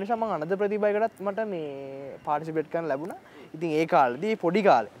කරලා තිබුණ නිසා මම අනද ප්‍රතිභායකටත් මට මේ පාටිසිපේට් කරන්න ලැබුණා. ඉතින් ඒ කාලේදී පොඩි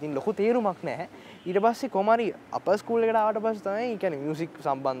කාලේ ඉතින් ලොකු තේරුමක් නැහැ. ඊට පස්සේ කොහොම හරි අපේ ස්කූල් එකට ආවට පස්සේ තමයි කියන්නේ මියුසික්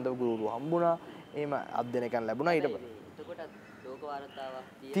සම්බන්ධව ගුරුවරු හම්බුණා. එහෙම අධ්‍යයනය කරන්න ලැබුණා. ඊට පස්සේ එතකොටත් ලෝක වාර්තාවක්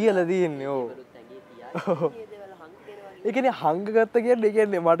තියලා තියෙන්නේ ඔව්. ඒ කියන්නේ හංගගත්ත කියන්නේ ඒ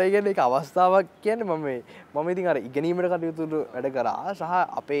කියන්නේ මට ඒ කියන්නේ ඒක අවස්ථාවක් කියන්නේ මම ඉතින් අර ඉගෙනීමට කටයුතු වැඩ කරා සහ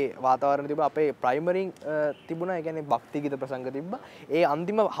අපේ වාතාවරණ තිබුණා අපේ ප්‍රයිමරි තිබුණා ඒ කියන්නේ භක්ති ගීත ප්‍රසංග තිබ්බා. ඒ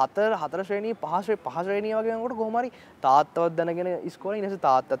අන්තිම 4 ශ්‍රේණිය 5 ශ්‍රේණිය වගේ වෙනකොට කොහොම හරි තාත්තවත් දැනගෙන ඉස්කෝලේ ඊට පස්සේ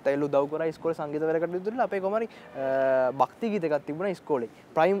තාත්තත් ඇවිල්ලා උදව් කරා ඉස්කෝලේ සංගීත වැඩ කටයුතු වල අපේ කොහොම හරි භක්ති ගීත එකක් තිබුණා ඉස්කෝලේ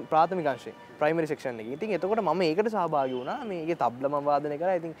ප්‍රාථමික අංශේ ප්‍රයිමරි සෙක්ෂන් එකේ. ඉතින් එතකොට මම ඒකට සහභාගී වුණා. මේකේ තබ්ලා මම වාදනය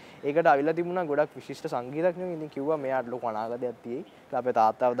කරා. ඉතින් ඒකට අවිලා තිබුණා ගොඩක් විශිෂ්ට සංගීතඥයෝ. ඉතින් කිව්වා මෙයාට ලොකු අනාගතයක් තියෙයි. අපේ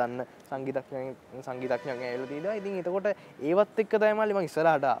තාත්තාව දන්න සංගීතඥයන් ඇවිල්ලා තියෙනවා. ඉතින් එතකොට ඒවත් එක්ක තමයි මල්ලි මම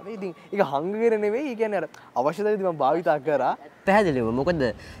ඉස්සරහට ආවේ. ඉතින් ඒක හංගගෙන නෙවෙයි. ඒ කියන්නේ අර අවශ්‍යතාවයේදී මම භාවිතා කරා. පැහැදිලිව මොකද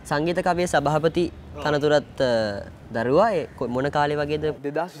සංගීත කවියේ සභාපති තනතුරත් දරුවා මොන කාලේ වගේද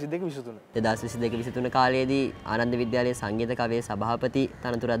 2022-23 කාලයේදී ආනන්ද විද්‍යාලයේ සංගීත කවියේ සභාපති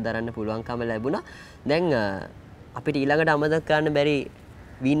තනතුරක් දරන්න පුළුවන්කම ලැබුණා. දැන් අපිට ඊළඟට අමතක කරන්න බැරි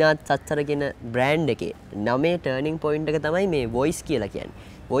වීනාත් සත්සර කියන බ්‍රෑන්ඩ් එකේ 9 ටර්නින් පොයින්ට් එක තමයි මේ වොයිස් කියලා කියන්නේ.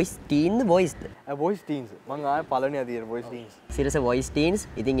 වොයිස් ටීන්ද වොයිස්ද? Voice teens. මම ආයේ පළවෙනි අදියර වොයිස් ටීන්ස්. සිරස වොයිස් ටීන්ස්.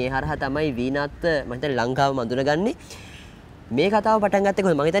 ඉතින් ඒ හරහා තමයි වීනාත් මම හිතන්නේ ලංකාවම අඳුනගන්නේ. මේ කතාව පටන් ගත්තේ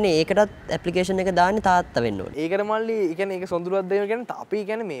කොහොමද? මම හිතන්නේ ඒකටත් ඇප්ලිකේෂන් එක දාන්නේ තාත්තා වෙන්න ඕනේ. ඒකට මල්ලි ඒ කියන්නේ ඒක සොඳුරක් දෙන්න කියන්නේ අපි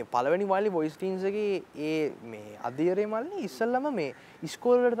කියන්නේ මේ පළවෙනි මල්ලි වොයිස් ටීන්ස් එකේ ඒ මේ අධීරේ මල්ලි ඉස්සල්ලාම මේ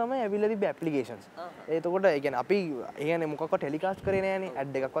ඉස්කෝලේ වල තමයි ඇවිල්ලා තිබ්බ ඇප්ලිකේෂන්ස්. එතකොට ඒ කියන්නේ අපි ඒ කියන්නේ මොකක්වත් ටෙලිකාස්ට් කරේ නෑනේ.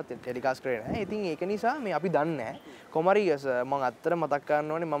 ඇඩ් එකක්වත් ටෙලිකාස්ට් කරේ නෑ. ඉතින් ඒක නිසා මේ අපි දන්නේ නෑ. කොහමරි මම අත්තර මතක් කරන්න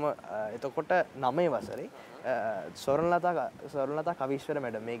ඕනේ මම එතකොට 9 වසරේ ස්වර්ණලතා කවිශ්වර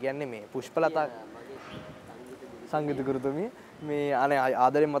මැඩම් මේ කියන්නේ මේ පුෂ්පලතා සංගීත ගුරුතුමිය මේ අනේ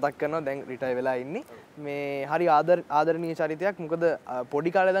ආදරෙන් මතක් කරනවා දැන් රිටයර් වෙලා ඉන්නේ මේ හරි ආදරණීය චරිතයක් මොකද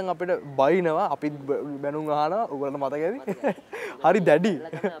පොඩි කාලේ දැන් අපිට බයිනවා අපිත් බැනුම් අහනවා උගලට මතක ඇති හරි දැඩි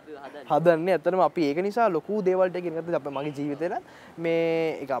හදන්නේ ඇත්තටම අපි ඒක නිසා ලොකු දේවල් ටික ඉගෙන ගත්තා අපේ මගේ ජීවිතේට මේ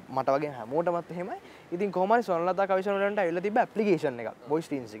ඒක මට වගේ හැමෝටමත් එහෙමයි ඉතින් කොහොම හරි ස්වර්ණලතා කවිශ්වර වලට ඇවිල්ලා තිබ්බ ඇප්ලිකේෂන් එකක්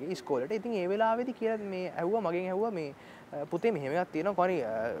වොයිස් ටීන්ස් එකේ ඉස්කෝලේට ඉතින් ඒ වෙලාවේදී කියලා මේ ඇහුවා මගෙන් ඇහුවා මේ පුතේ මෙහෙම එකක් තියෙනවා කොහරි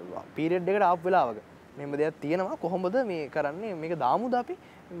පීරියඩ් එකට ආපු වෙලාවක මෙහෙම දෙයක් තියෙනවා කොහොමද මේ කරන්නේ මේක දාමුද අපි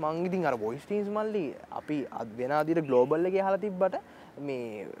මං ඉතින් අර වොයිස් ටීන්ස් මල්ලි අපි වෙන ආදියට ග්ලෝබල් එකේ අහලා තිබ්බට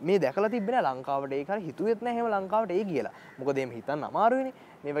මේ දැකලා තිබ්බේ නෑ ලංකාවට ඒක හරි හිතුවෙත් නෑ එහෙම ලංකාවට ඒ කියලා මොකද එහෙම හිතන්න අමාරුයිනේ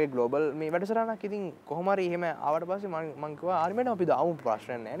මේ වගේ ග්ලෝබල් මේ වැඩසටහනක් ඉතින් කොහොම හරි එහෙම ආවට පස්සේ මං කිව්වා ආරි මැඩම් අපි දාමු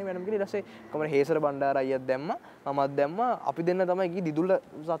ප්‍රශ්නයක් නෑනේ මැඩම් කියලා ඊට පස්සේ කොහොම හේසර බණ්ඩාර අයියත් දැම්මා මමත් දැම්මා අපි දෙන්න තමයි ගියේ දිදුල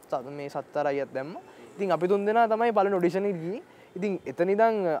මේ සත්තර අයියත් දැම්මා ඉතින් අපි තුන් දෙනා තමයි පළවෙනි ඔඩිෂන් එකට ගියේ ඉතින් එතන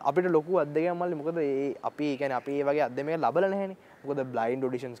ඉඳන් අපිට ලොකු අත්දැකීමක් මල්ලි මොකද අපි කියන්නේ අපි මේ වගේ අත්දැකීමක් ලැබලා නැහැනේ මොකද බ්ලයින්ඩ්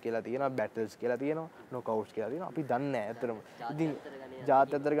ඔඩිෂන්ස් කියලා තියෙනවා බැටල්ස් කියලා තියෙනවා නොකවුට්ස් කියලා තියෙනවා අපි දන්නේ නැහැ ඇත්තටම ඉතින්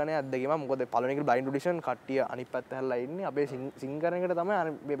ජාත්‍යන්තර ගණයේ අත්දැකීමක් මොකද පළවෙනි එක බ්ලයින්ඩ් ඔඩිෂන් කට්ටිය අනිත් පැත්ත හැරලා ඉන්නේ අපේ සිංගර් එකට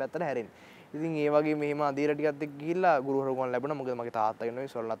තමයි මේ පැත්තට හැරෙන්නේ ඉතින් ඒ වගේ මෙහෙම අදීර ටිකත් එක්ක ගිහිල්ලා ගුරුවරුන් ලැබුණා මොකද මගේ තාත්තා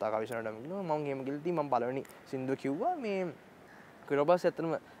කෙනෙක් ස්වර්ණලතා කවිශ්වරණට කිව්වා මම එහෙම ගිල්දී මම පළවෙනි සින්දුව කිව්වා මේ ඊට පස්සේ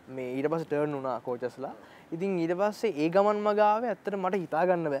ඇත්තටම මේ ඊට පස්සේ ටර්න් වුණා කෝචස්ලා ඉතින් ඊට පස්සේ ඒ ගමන් මග ආවේ ඇත්තට මට හිතා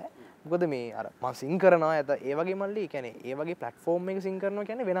ගන්න බෑ මොකද මේ අර මම සින් කරනවා ඇත ඒ වගේ මල්ලි කියන්නේ ඒ වගේ platform එකක සින් කරනවා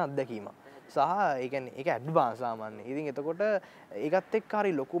කියන්නේ වෙන අත්දැකීමක්. සහ ඒ කියන්නේ ඒක ඇඩ්වාන්ස් සාමාන්‍ය. ඉතින් එතකොට ඒකත් එක්ක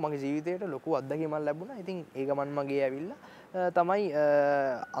හරි ලොකු මගේ ජීවිතේට ලොකු අත්දැකීමක් ලැබුණා. ඉතින් ඒ ගමන් මගේ ඇවිල්ලා තමයි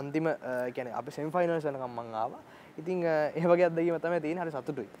අන්තිම කියන්නේ අපි semi finals වෙනකම් මං ආවා. ඉතින් ඒ වගේ අත්දැකීම තමයි තියෙන්නේ. හරි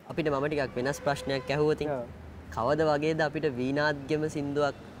සතුටුයි. අපිට මම ටිකක් වෙනස් ප්‍රශ්නයක් ඇහුවොත් කවද වගේද අපිට වීනාත්ගෙම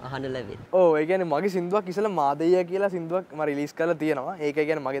සින්දුවක් අහන්න ලැබෙන්නේ? ඔව් ඒ කියන්නේ මගේ සින්දුවක් ඉස්සලා මාදෙයියා කියලා සින්දුවක් මම රිලීස් කරලා තියෙනවා. ඒක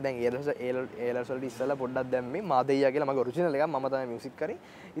කියන්නේ මගේ දැන් ඒලර්ස් වලට ඉස්සලා පොඩ්ඩක් දැම්මේ මාදෙයියා කියලා මගේ ඔරිජිනල් එකක් මම තමයි මියුසික් කරේ.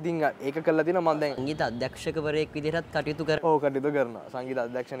 ඉතින් ඒක කරලා තියෙනවා මම දැන් සංගීත අධ්‍යක්ෂකවරයෙක් විදිහටත් කටයුතු කරනවා. ඔව් කටයුතු කරනවා. සංගීත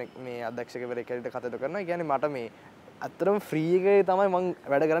අධ්‍යක්ෂකවරයෙක් හැටියට කටයුතු කරනවා. ඒ කියන්නේ මට මේ අතරම ෆ්‍රී එකේ තමයි මම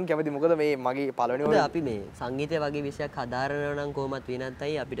වැඩ කරන්න කැමති. මොකද මේ මගේ පළවෙනි අපි මේ සංගීතය වගේ විෂයක් හදාරනවා නම් කොහොමත්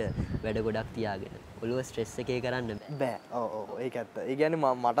වෙනත්යි අපිට වැඩ ගොඩක් තියාගෙන ඔළුව ස්ට්‍රෙස් එකේ කරන්න බෑ. ඔව් ඒක ඇත්ත. ඒ කියන්නේ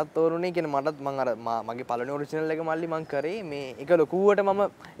මටත් තෝරුනේ කියන්නේ මටත් මම අර මගේ පළවෙනි ඔරිජිනල් එක මල්ලි මම කරේ මේ ඒක ලොකුවට මම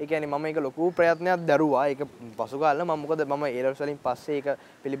ඒ කියන්නේ මම ඒක ලොකු ප්‍රයත්නයක් දරුවා. ඒක පසු කාලේ මම මොකද මම ඒලර්ස් වලින් පස්සේ ඒක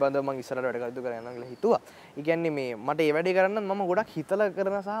පිළිබඳව මම ඉස්සරහට වැඩ කටයුතු කරන්න කියලා හිතුවා. ඒ කියන්නේ මේ මට ඒ වැඩේ කරන්න මම ගොඩක් හිතලා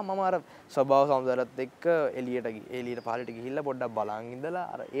කරන සහ මම අර ස්වභාව සෞන්දර්යයත් එක්ක එළියට පහළට ගිහිල්ලා පොඩ්ඩක් බලන් ඉඳලා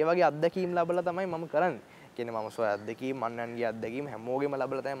අර ඒ වගේ අත්දැකීම් ලැබලා තමයි මම කරන්නේ. කියන්නේ මම සොය අත්දැකීම් මන්නන්ගේ අත්දැකීම් හැමෝගෙම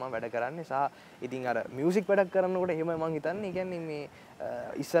ලැබලා තමයි මම වැඩ කරන්නේ. සහ ඉතින් අර මියුසික් වැඩක් කරනකොට එහෙම මම හිතන්නේ. ඒ කියන්නේ මේ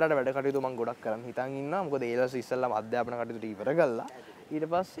ඉස්සරහට වැඩ කටයුතු මම ගොඩක් කරන් හිතන් ඉන්නවා. මොකද ඒලස් ඉස්සෙල්ලාම අධ්‍යාපන කටයුතු ඉවර කළා. ඊට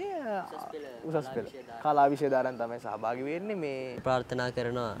පස්සේ උසස් පෙළ කලා විෂයදාරයන් තමයි සහභාගී වෙන්නේ. මේ ප්‍රාර්ථනා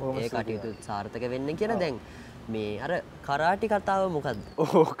කරනවා ඒ කටයුතු සාර්ථක වෙන්න කියලා. දැන් මේ අර කරාටි කතාව මොකද්ද?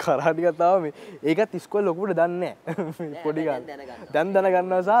 ඔව් කරාටි කතාව මේ ඒකත් ඉස්කෝලේ ලොකුට දන්නේ නැහැ. පොඩි ගන්න. දැන්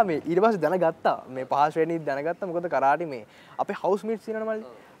දැනගන්නවා සහ මේ ඊට පස්සේ දැනගත්තා. මේ පහස් වෙනි දැනගත්තා. මොකද කරාටි මේ අපේ හවුස් මීට්ස් ඉන්නවනේ මල්ලි.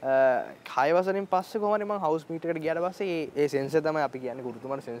 6 වසරෙන් පස්සේ කොහොමද මම හවුස් මීට් එකට ගියාට පස්සේ ඒ සෙන්සර් තමයි අපි කියන්නේ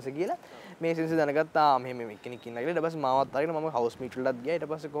ගුරුතුමාට සෙන්සර් කියලා. මේ සෙන්සර් දැනගත්තා මෙහෙම කෙනෙක් ඉන්නවා කියලා. ඊට පස්සේ මාවත් අරගෙන මම හවුස් මීට් වලටත් ගියා. ඊට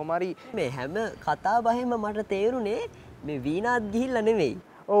පස්සේ කොහොම හරි මේ හැම කතා බහෙම මට තේරුනේ මේ වීනාත් ගිහිල්ලා නෙවෙයි.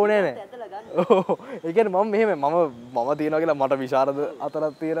 ඕ නෑ ඕ ඒ කියන්නේ මම මෙහෙම මම තියනවා කියලා මට විශාරද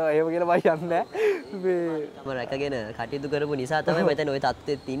අතරක් තියෙනවා එහෙම කියලා මම යන්නේ මේ මම රැකගෙන කටයුතු කරපු නිසා තමයි මෙතන ওই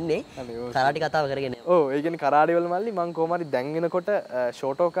තත්ත්වෙත් ඉන්නේ. කරාටි කතාව කරගෙන. ඔව් ඒ කියන්නේ කරාටි වල මල්ලි මම කොහොම හරි දැන් වෙනකොට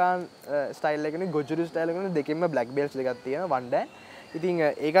ෂෝටෝකාන් ස්ටයිල් එකනේ ගොජුරි ස්ටයිල් එකනේ දෙකෙන්ම බ්ලැක් බෙල්ට්ස් දෙකක් තියෙනවා වන් ඩෑන්. ඉතින්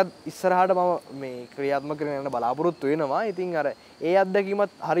ඒකත් ඉස්සරහට මම මේ ක්‍රියාත්මක කරගෙන යන්න බලාපොරොත්තු වෙනවා. ඉතින් අර ඒ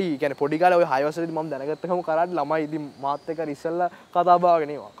අත්දැකීමත් හරි කියන්නේ පොඩි කාලේ ඔය 6 වසරේදී මම දැනගත්තකම කරාටි ළමයි ඉතින් මාත් එක්ක ඉස්සෙල්ලා කතා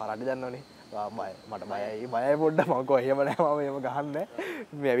බහගෙන ඒවා කරාටි දන්නවනේ. මට බයයි පොඩ්ඩක් මම කෝ එහෙම නෑ මම එහෙම ගහන්නේ.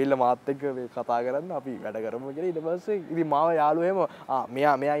 මේ ඇවිල්ලා මාත් එක්ක මේ කතා කරන්න අපි වැඩ කරමු කියලා. ඊට පස්සේ ඉතින් මාව යාළුවෝ එහෙම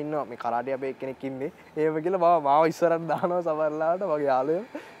මෙයා ඉන්නවා මේ කරාටි අපේ කෙනෙක් ඉන්නේ. එහෙම කියලා මාව ඉස්සරහට දානවා සමහරලාට මගේ යාළුවෝ.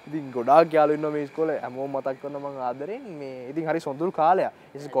 ඉතින් ගොඩාක් යාළුවෝ ඉන්නවා මේ ඉස්කෝලේ හැමෝම මතක් කරනවා මම ආදරෙන් මේ ඉතින් හරි සොඳුරු කාලයක්.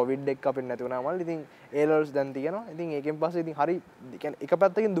 ඉතින් කොවිඩ් එක අපිට නැති වුණා මල්ලි. ඉතින් ඒලර්ස් දැන් තියෙනවා. ඉතින් ඒකෙන් පස්සේ ඉතින් හරි කියන්නේ එක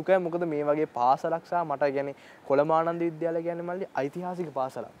පැත්තකින් දුකයි මොකද මේ වගේ පාසලක් සහ මට කියන්නේ කොළඹ ආනන්ද විද්‍යාලය කියන්නේ මල්ලි ඓතිහාසික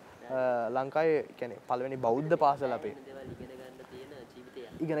පාසලක්. ලංකාවේ කියන්නේ පළවෙනි බෞද්ධ පාසල අපේ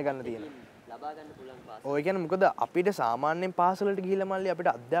ඉගෙන ගන්න තියෙන ලබා ගන්න පුළුවන් පාසල. ඔය කියන්නේ මොකද අපිට සාමාන්‍යයෙන් පාසලට ගිහිල්ලා මල්ලි අපිට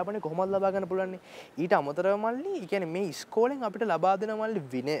අධ්‍යාපනය කොහොමද ලබා ගන්න පුළුවන් නේ? ඊට අමතරව මල්ලි කියන්නේ මේ ඉස්කෝලෙන් අපිට ලබා දෙන මල්ලි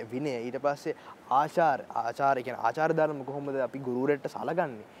විනය ඊට පස්සේ ආචාර කියන්නේ ආචාර ධර්ම කොහොමද අපි ගුරුවරයෙක්ට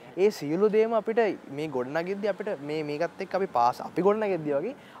සලකන්නේ? ඒ සියලු දේම අපිට මේ ගොඩනගෙද්දී අපිට මේකත් එක්ක අපි ගොඩනගෙද්දී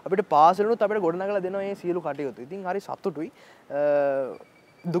වගේ අපිට පාසලුත් අපිට ගොඩනගලා දෙනවා මේ සියලු කටයුතු. ඉතින් හරි සතුටුයි.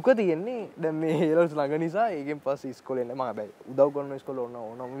 දුක තියෙන්නේ දැන් මේ ඒලර්ස් ළඟ නිසා. ඒකෙන් පස්සේ ඉස්කෝලේ නෑ මම හැබැයි උදව් කරන ඉස්කෝලේ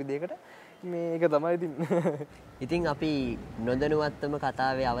ඕනම විදිහකට මේක තමයි ඉතින්. ඉතින් අපි නොදැනුවත්වම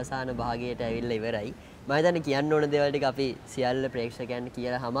කතාවේ අවසාන භාගයට ඇවිල්ලා ඉවරයි. මම හිතන්නේ කියන්න ඕන දේවල් ටික අපි සියල්ල ප්‍රේක්ෂකයන්ට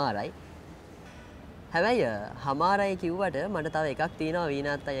කියලා හමාරයි. හැබැයි හමාරයි කිව්වට මට තව එකක් තියෙනවා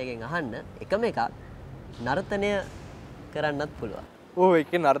වීනාත් අයගෙන් අහන්න. එකම එකක් නර්තනය කරන්නත් පුළුවන්. ඔව් ඒක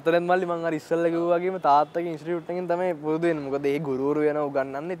නර්තනෙත් මල්ලි මම අර ඉස්සෙල්ලා කිව්වා වගේම තාත්තගේ ඉන්ස්ටිටියුට් එකෙන් තමයි පුරුදු වෙන්නේ. මොකද ඒ ගුරුවරු වෙන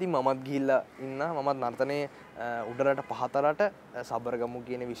උගන්වන්නේ. ඉතින් මමත් ගිහිල්ලා ඉන්නා. මමත් නර්තනයේ උඩරට පහතරට සබරගමු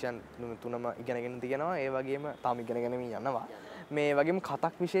කියන විෂයන් තුනම ඉගෙනගෙන තියෙනවා. ඒ වගේම තාම ඉගෙනගෙන යනවා. මේ වගේම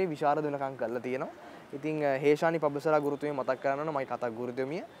කතක් විෂය විශාරද වෙනකම් කරලා තියෙනවා. ඉතින් හේෂානි පබ්බසරා ගුරුතුමිය මතක් කරනවා මයි කතක්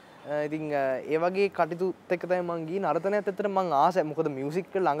ගුරුතුමිය. ඉතින් ඒ වගේ කටයුතුත් එක්ක තමයි මම ගියේ. නර්තනයත් ඇත්තට මම ආසයි. මොකද මියුසික්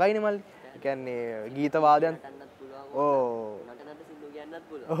එක ළඟයිනේ මල්ලි. ඒ කියන්නේ ගීත වාදයන්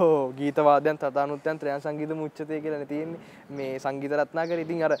ඕ ගීත වාදයන් තථානුත්තයන් ත්‍රයන් සංගීත මුච්චතේ කියලානේ තියෙන්නේ. මේ සංගීත රත්නාකර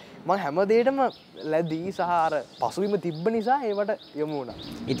ඉතින් අර මම හැම දෙයකම ලැබී සහ අර පසුබිම තිබ්බ නිසා ඒවට යමු වුණා.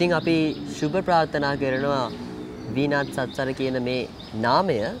 ඉතින් අපි සුබ ප්‍රාර්ථනා කරනවා වීනාත් සත්සර කියන මේ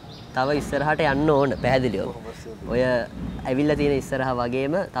නාමය තව ඉස්සරහට යන්න ඕන පැහැදිලිව. ඔය ඇවිල්ලා තියෙන ඉස්සරහ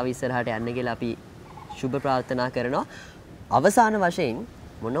වගේම තව ඉස්සරහට යන්න කියලා අපි සුබ ප්‍රාර්ථනා කරනවා. අවසාන වශයෙන්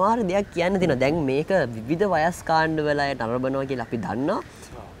මොනවා හරි දෙයක් කියන්න තියෙනවා. දැන් මේක විවිධ වයස් කාණ්ඩවල අය නරඹනවා කියලා අපි දන්නවා.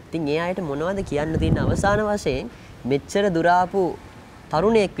 ඉතින් ඒ අයට මොනවද කියන්න තියෙන අවසාන වශයෙන් මෙච්චර දුර ආපු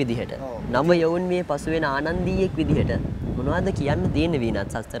තරුණයෙක් විදිහට නව යවුන්ගේ පසු වෙන ආනන්දීයෙක් විදිහට මොනවද කියන්න තියෙන්නේ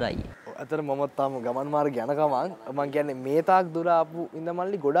වීණත් සස්තර අයියේ? ඇත්තට මමත් තාම ගමන් මාර්ග යන ගමන් මම කියන්නේ මේ තාක් දුර ආපු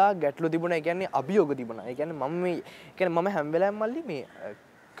ඉඳමල්ලි ගොඩාක් ගැටලු තිබුණා. ඒ කියන්නේ අභියෝග තිබුණා. ඒ කියන්නේ මම හැම වෙලාවෙම මල්ලි මේ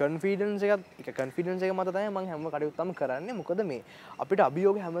කන්ෆිඩන්ස් එක මත තමයි මම හැම කටයුත්තම කරන්නේ. මොකද මේ අපිට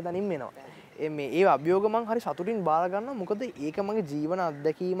අභියෝග හැමතැනින්ම එනවා. ඒ අභියෝග මම හරි සතුටින් බාර ගන්නවා. මොකද ඒක මගේ ජීවන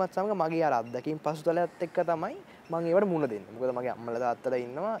අත්දැකීමත් සමග මගේ අර අත්දැකීම් පසුතලයත් එක්ක තමයි මම ඒවට මුණ දෙන්නේ. මොකද මගේ අම්මලා තාත්තලා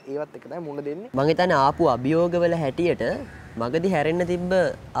ඉන්නවා. ඒවත් එක්ක තමයි මුණ දෙන්නේ. මම හිතන්නේ ආපු අභියෝගවල හැටියට මගදී හැරෙන්න තිබ්බ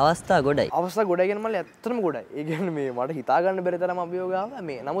අවස්ථා ගොඩයි. අවස්ථා ගොඩයි කියන මල්ලි ඇත්තටම ගොඩයි. ඒ කියන්නේ මේ මට හිතා ගන්න බැරි තරම් අභියෝග ආවා.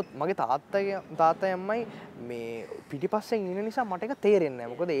 මේ නමුත් මගේ තාත්තයි අම්මයි මේ පිටිපස්සෙන් ඉන්න නිසා මට ඒක තේරෙන්නේ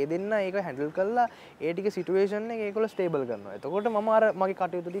නැහැ. මොකද ඒ දෙන්න ඒක හැන්ඩල් කරලා ඒ ටික සිටුේෂන් එක ඒගොල්ලෝ ස්ටේබල් කරනවා. එතකොට මම අර මගේ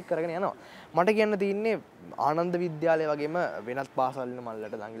කටයුතු ටික කරගෙන යනවා. මට කියන්න තියෙන්නේ ආනන්ද විද්‍යාලය වගේම වෙනත් පාසල් වල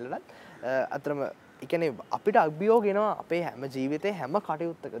මල්ලට දඟිල්ලටත් අතරම ඒ කියන්නේ අපිට අභියෝග එනවා අපේ හැම ජීවිතේ හැම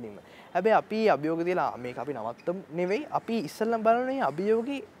කටයුත්තකදීම. හැබැයි අපි අභියෝග තියලා මේක අපි නවත්තමු නෙවෙයි. අපි ඉස්සෙල්ලම බලන්නේ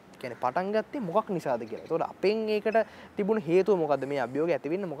අභියෝගේ කියන්නේ පටන් ගත්තේ මොකක් නිසාද කියලා. ඒතකොට අපෙන් ඒකට තිබුණ හේතුව මොකද්ද? මේ අභියෝගය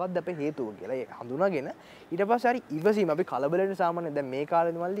ඇති වෙන්න මොකද්ද අපේ හේතුව කියලා. ඒක හඳුනාගෙන ඊට පස්සේ හරි ඉවසීම අපි කලබල වෙන සාමාන්‍යයෙන් දැන් මේ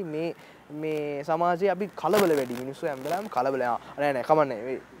කාලේදී මල්ලි මේ සමාජයේ අපි කලබල වැඩි. මිනිස්සු හැම වෙලාවෙම කලබල. නෑ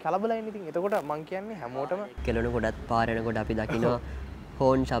කමන්නේ. කලබලයි ඉතින්. එතකොට මං කියන්නේ හැමෝටම කෙලණ ගොඩත් පාරෙනකොට අපි දකිනවා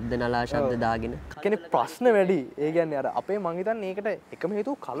හෝන් ශබ්ද නලා ශබ්ද දාගෙන කියන්නේ ප්‍රශ්න වැඩි. ඒ කියන්නේ අර අපේ මං හිතන්නේ ඒකට එකම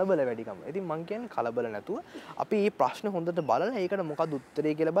හේතුව කලබල වැඩිකම. ඉතින් මං කියන්නේ කලබල නැතුව අපි මේ ප්‍රශ්න හොඳට බලලා ඒකට මොකක්ද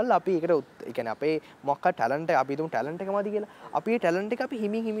උත්තරේ කියලා බලලා අපි ඒකට ඒ කියන්නේ අපේ මොකක් ටැලන්ට් එක අපි හිතමු ටැලන්ට් එකමදි කියලා. අපි මේ ටැලන්ට් එක අපි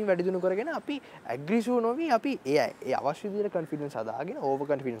හිමින් වැඩි දියුණු කරගෙන අපි ඇග්‍රෙසිව් නොවි අපි ඒ අවශ්‍ය විදිහට කොන්ෆිඩන්ස් හදාගෙන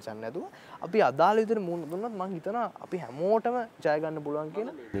ඕවර් කොන්ෆිඩන්ස් නැතුව අපි අදාළ විදිහට මුහුණ දුන්නොත් මං හිතනවා අපි හැමෝටම ජය ගන්න පුළුවන්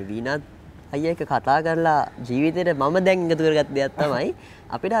කියලා. මේ වීණත් අයියා එක කතා කරලා ජීවිතේට මම දැන් එකතු කරගත්ත දෙයක් තමයි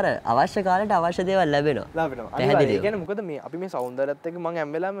අපිට අර අවශ්‍ය කාලේට අවශ්‍ය දේවල් ලැබෙනවා. අනිවාර්යයෙන්. ඒ කියන්නේ මොකද මේ අපි මේ සෞන්දර්යයත් එක්ක මම හැම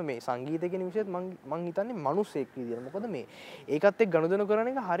වෙලාවෙම මේ සංගීතය කියන විෂයත් මම හිතන්නේ මිනිස්සෙක් විදියට. මොකද මේ ඒකත් එක්ක ගනුදෙනු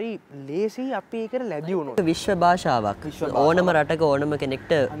කරන එක හරි ලේසි අපි ඒකට ලැබි වුණොත්. විශ්ව භාෂාවක්. ඕනම රටක ඕනම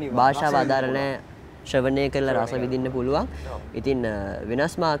කෙනෙක්ට භාෂාව අදාළ නැහැ. ශ්‍රවණය කරලා රස විඳින්න පුළුවන්. ඉතින්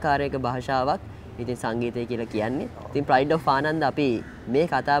වෙනස්ම ආකාරයක භාෂාවක්. ඉතින් සංගීතය කියලා කියන්නේ. ඉතින් Pride of Ananda අපි මේ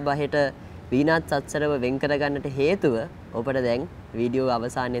කතා බහට වීණත් සත්සරව වෙන් කරගන්නට හේතුව ඔබට දැන් වීඩියෝ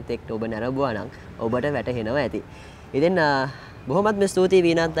අවසානයේත් එක්ක ඔබ නරඹුවා නම් ඔබට වැටහෙනවා ඇති. ඉතින් බොහොමත්ම ස්තුතියි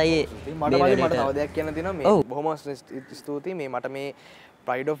වීණත් අයියේ. මට තව දෙයක් කියන්න තියෙනවා මේ බොහොම ස්තුතියි මේ මට මේ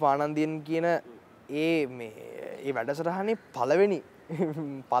Pride of Anandian කියන ඒ වැඩසටහනේ පළවෙනි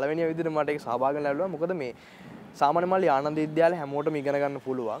විදිහට මට ඒක සහභාගී වෙන්න ලැබුණා. මොකද මේ සාමාන්‍ය මල්ලි ආනන්ද විද්‍යාලය හැමෝටම ඉගෙන ගන්න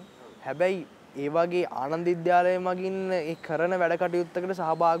පුළුවන්. හැබැයි ඒ වගේ ආනන්ද විද්‍යාලය මගින් ඒ කරන වැඩ කටයුත්තකට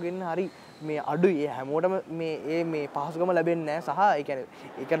සහභාගී වෙන්න හරි මේ අඩුයි. ඒ හැමෝටම මේ පහසුකම ලැබෙන්නේ නැහැ. සහ ඒ කියන්නේ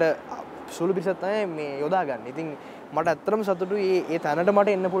ඒකට සුළු පිරිසක් තමයි මේ යොදා ගන්න. ඉතින් මට ඇත්තටම සතුටුයි ඒ තැනට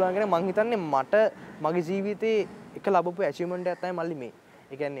මට එන්න පුළුවන් කියන මං හිතන්නේ මට මගේ ජීවිතේ එක ලැබපු ඇචීව්මන්ට් එකක් තමයි මල්ලි මේ.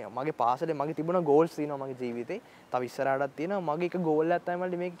 ඒ කියන්නේ මගේ පාසලේ මගේ තිබුණ ගෝල්ස් තියෙනවා මගේ ජීවිතේ. තව ඉස්සරහටත් තියෙනවා. මගේ එක ගෝල් එකක් තමයි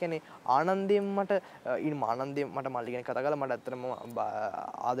මල්ලි මේක කියන්නේ ආනන්දයෙන් මට ආනන්දයෙන් මට මල්ලි ගැන කතා කරලා මට ඇත්තටම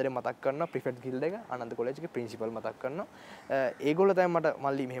ආදරේ මතක් කරනවා ප්‍රිෆෙක්ට් ගිල්ඩ් එක ආනන්ද කොලෙජ් එකේ ප්‍රින්සිපල් මතක් කරනවා. ඒගොල්ලෝ තමයි මට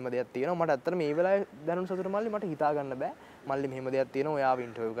මල්ලි මෙහෙම දෙයක් තියෙනවා. මට ඇත්තටම මේ වෙලාවේ දැනුණු සතුට මල්ලි මට හිතා ගන්න බෑ. මල්ලි මෙහෙම දෙයක් තියෙනවා. ඔයාව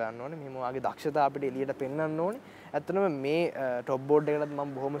ඉන්ටර්විව් කරන්න ඕනේ. මෙහෙම ඔයාගේ දක්ෂතා අපිට එළියට පෙන්වන්න ඕනේ. ඇත්තටම මේ টොප් බෝඩ් එකටත්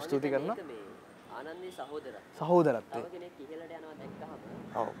මම බොහොම ස්තුති කරනවා. ආනන්දේ සහෝදරත්වය. කෙනෙක් ඉහළට යනවා දැක්කහම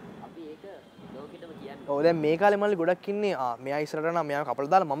ඔව්. අපි ඒක ලෝකෙටම කියන්නේ. ඔව් දැන් මේ කාලේ මල්ලි ගොඩක් ඉන්නේ මෙයා ඉස්සරහට නම් මෙයා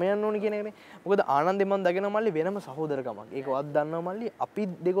කපලා දාලා මම යන්න ඕනේ කියන එකනේ. මොකද ආනන්දේ මම දකිනවා මල්ලි වෙනම සහෝදරකමක්. ඒක වත් දන්නවා මල්ලි අපි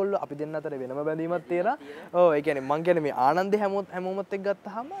දෙගොල්ලෝ අපි දෙන්න අතර වෙනම බැඳීමක් තියෙනවා. ඔව් ඒ කියන්නේ මං කියන්නේ මේ ආනන්දේ හැමෝමත් එක්ක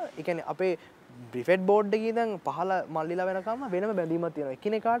ගත්තාම ඒ කියන්නේ අපේ ප්‍රිෆෙක්ට් බෝඩ් එකේ ඉඳන් පහළ මල්ලිලා වෙනකම් වෙනම බැඳීමක් තියෙනවා.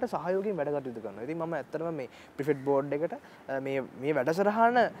 එකිනෙකාට සහයෝගයෙන් වැඩ කටයුතු කරනවා. ඉතින් මම ඇත්තටම මේ ප්‍රිෆෙක්ට් බෝඩ් එකට මේ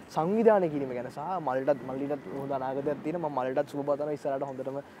වැඩසටහන සංවිධානය කිරීම ගැන සහ මල්ලිටත් හොඳ අනාගතයක් තියෙනවා. මම මල්ලිටත් සුබ පතනවා ඉස්සරහට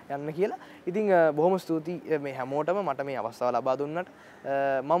හොඳටම යන්න කියලා. ඉතින් බොහොම ස්තුතියි මේ හැමෝටම මට මේ අවස්ථාව ලබා දුන්නට.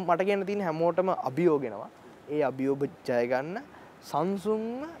 මට කියන්න තියෙන හැමෝටම අභියෝගෙනවා. ඒ අභියෝග ජය ගන්න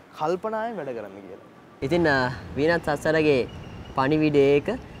සංසුන්ව කල්පනාවෙන් වැඩ කරන්න කියලා. ඉතින් වීණත් සත්සරගේ පණිවිඩයක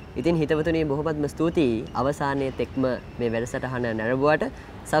ඉතින් හිතවතුනි බොහොමත්ම ස්තුතියි අවසානයේ තෙක්ම මේ වැඩසටහන නැරඹුවාට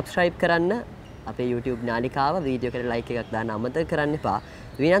subscribe කරන්න අපේ YouTube නාලිකාව වීඩියෝ එකට like එකක් දාන්න අමතක කරන්න එපා.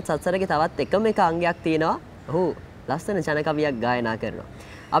 වීණත් සත්සරගේ තවත් එකම එක අංගයක් තියෙනවා. ඔහු ලස්සන ජනකවියක් ගායනා කරනවා.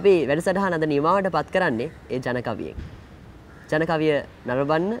 අපි වැඩසටහන අද නිමාවටපත් කරන්නේ ඒ ජනකවියෙන්. ජනකවිය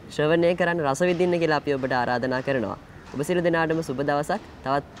නරඹන්න ශ්‍රවණය කරන්න රස විඳින්න කියලා අපි ඔබට ආරාධනා කරනවා. ඔබ සියලු දෙනාටම සුබ දවසක්.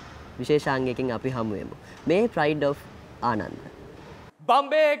 තවත් විශේෂාංගයකින් අපි හමු වෙමු. මේ Pride of Ananda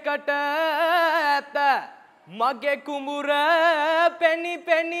බම්බේකට ඇත මගේ කුඹුර පෙනි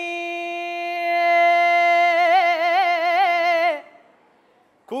පෙනි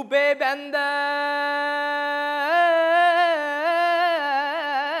කුබේ බැන්ද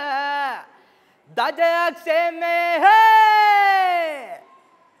දජයක් සෙමේ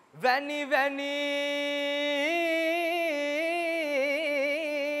වැනි වැනි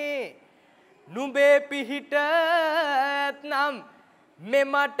නුඹේ පිහිට නම්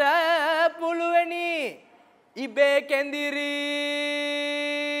මෙමට පුළුවනි ඉබේ කෙන්දිරි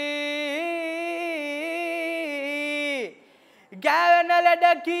ගෑවෙන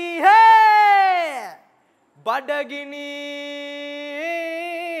ලෙඩකී බඩගිනි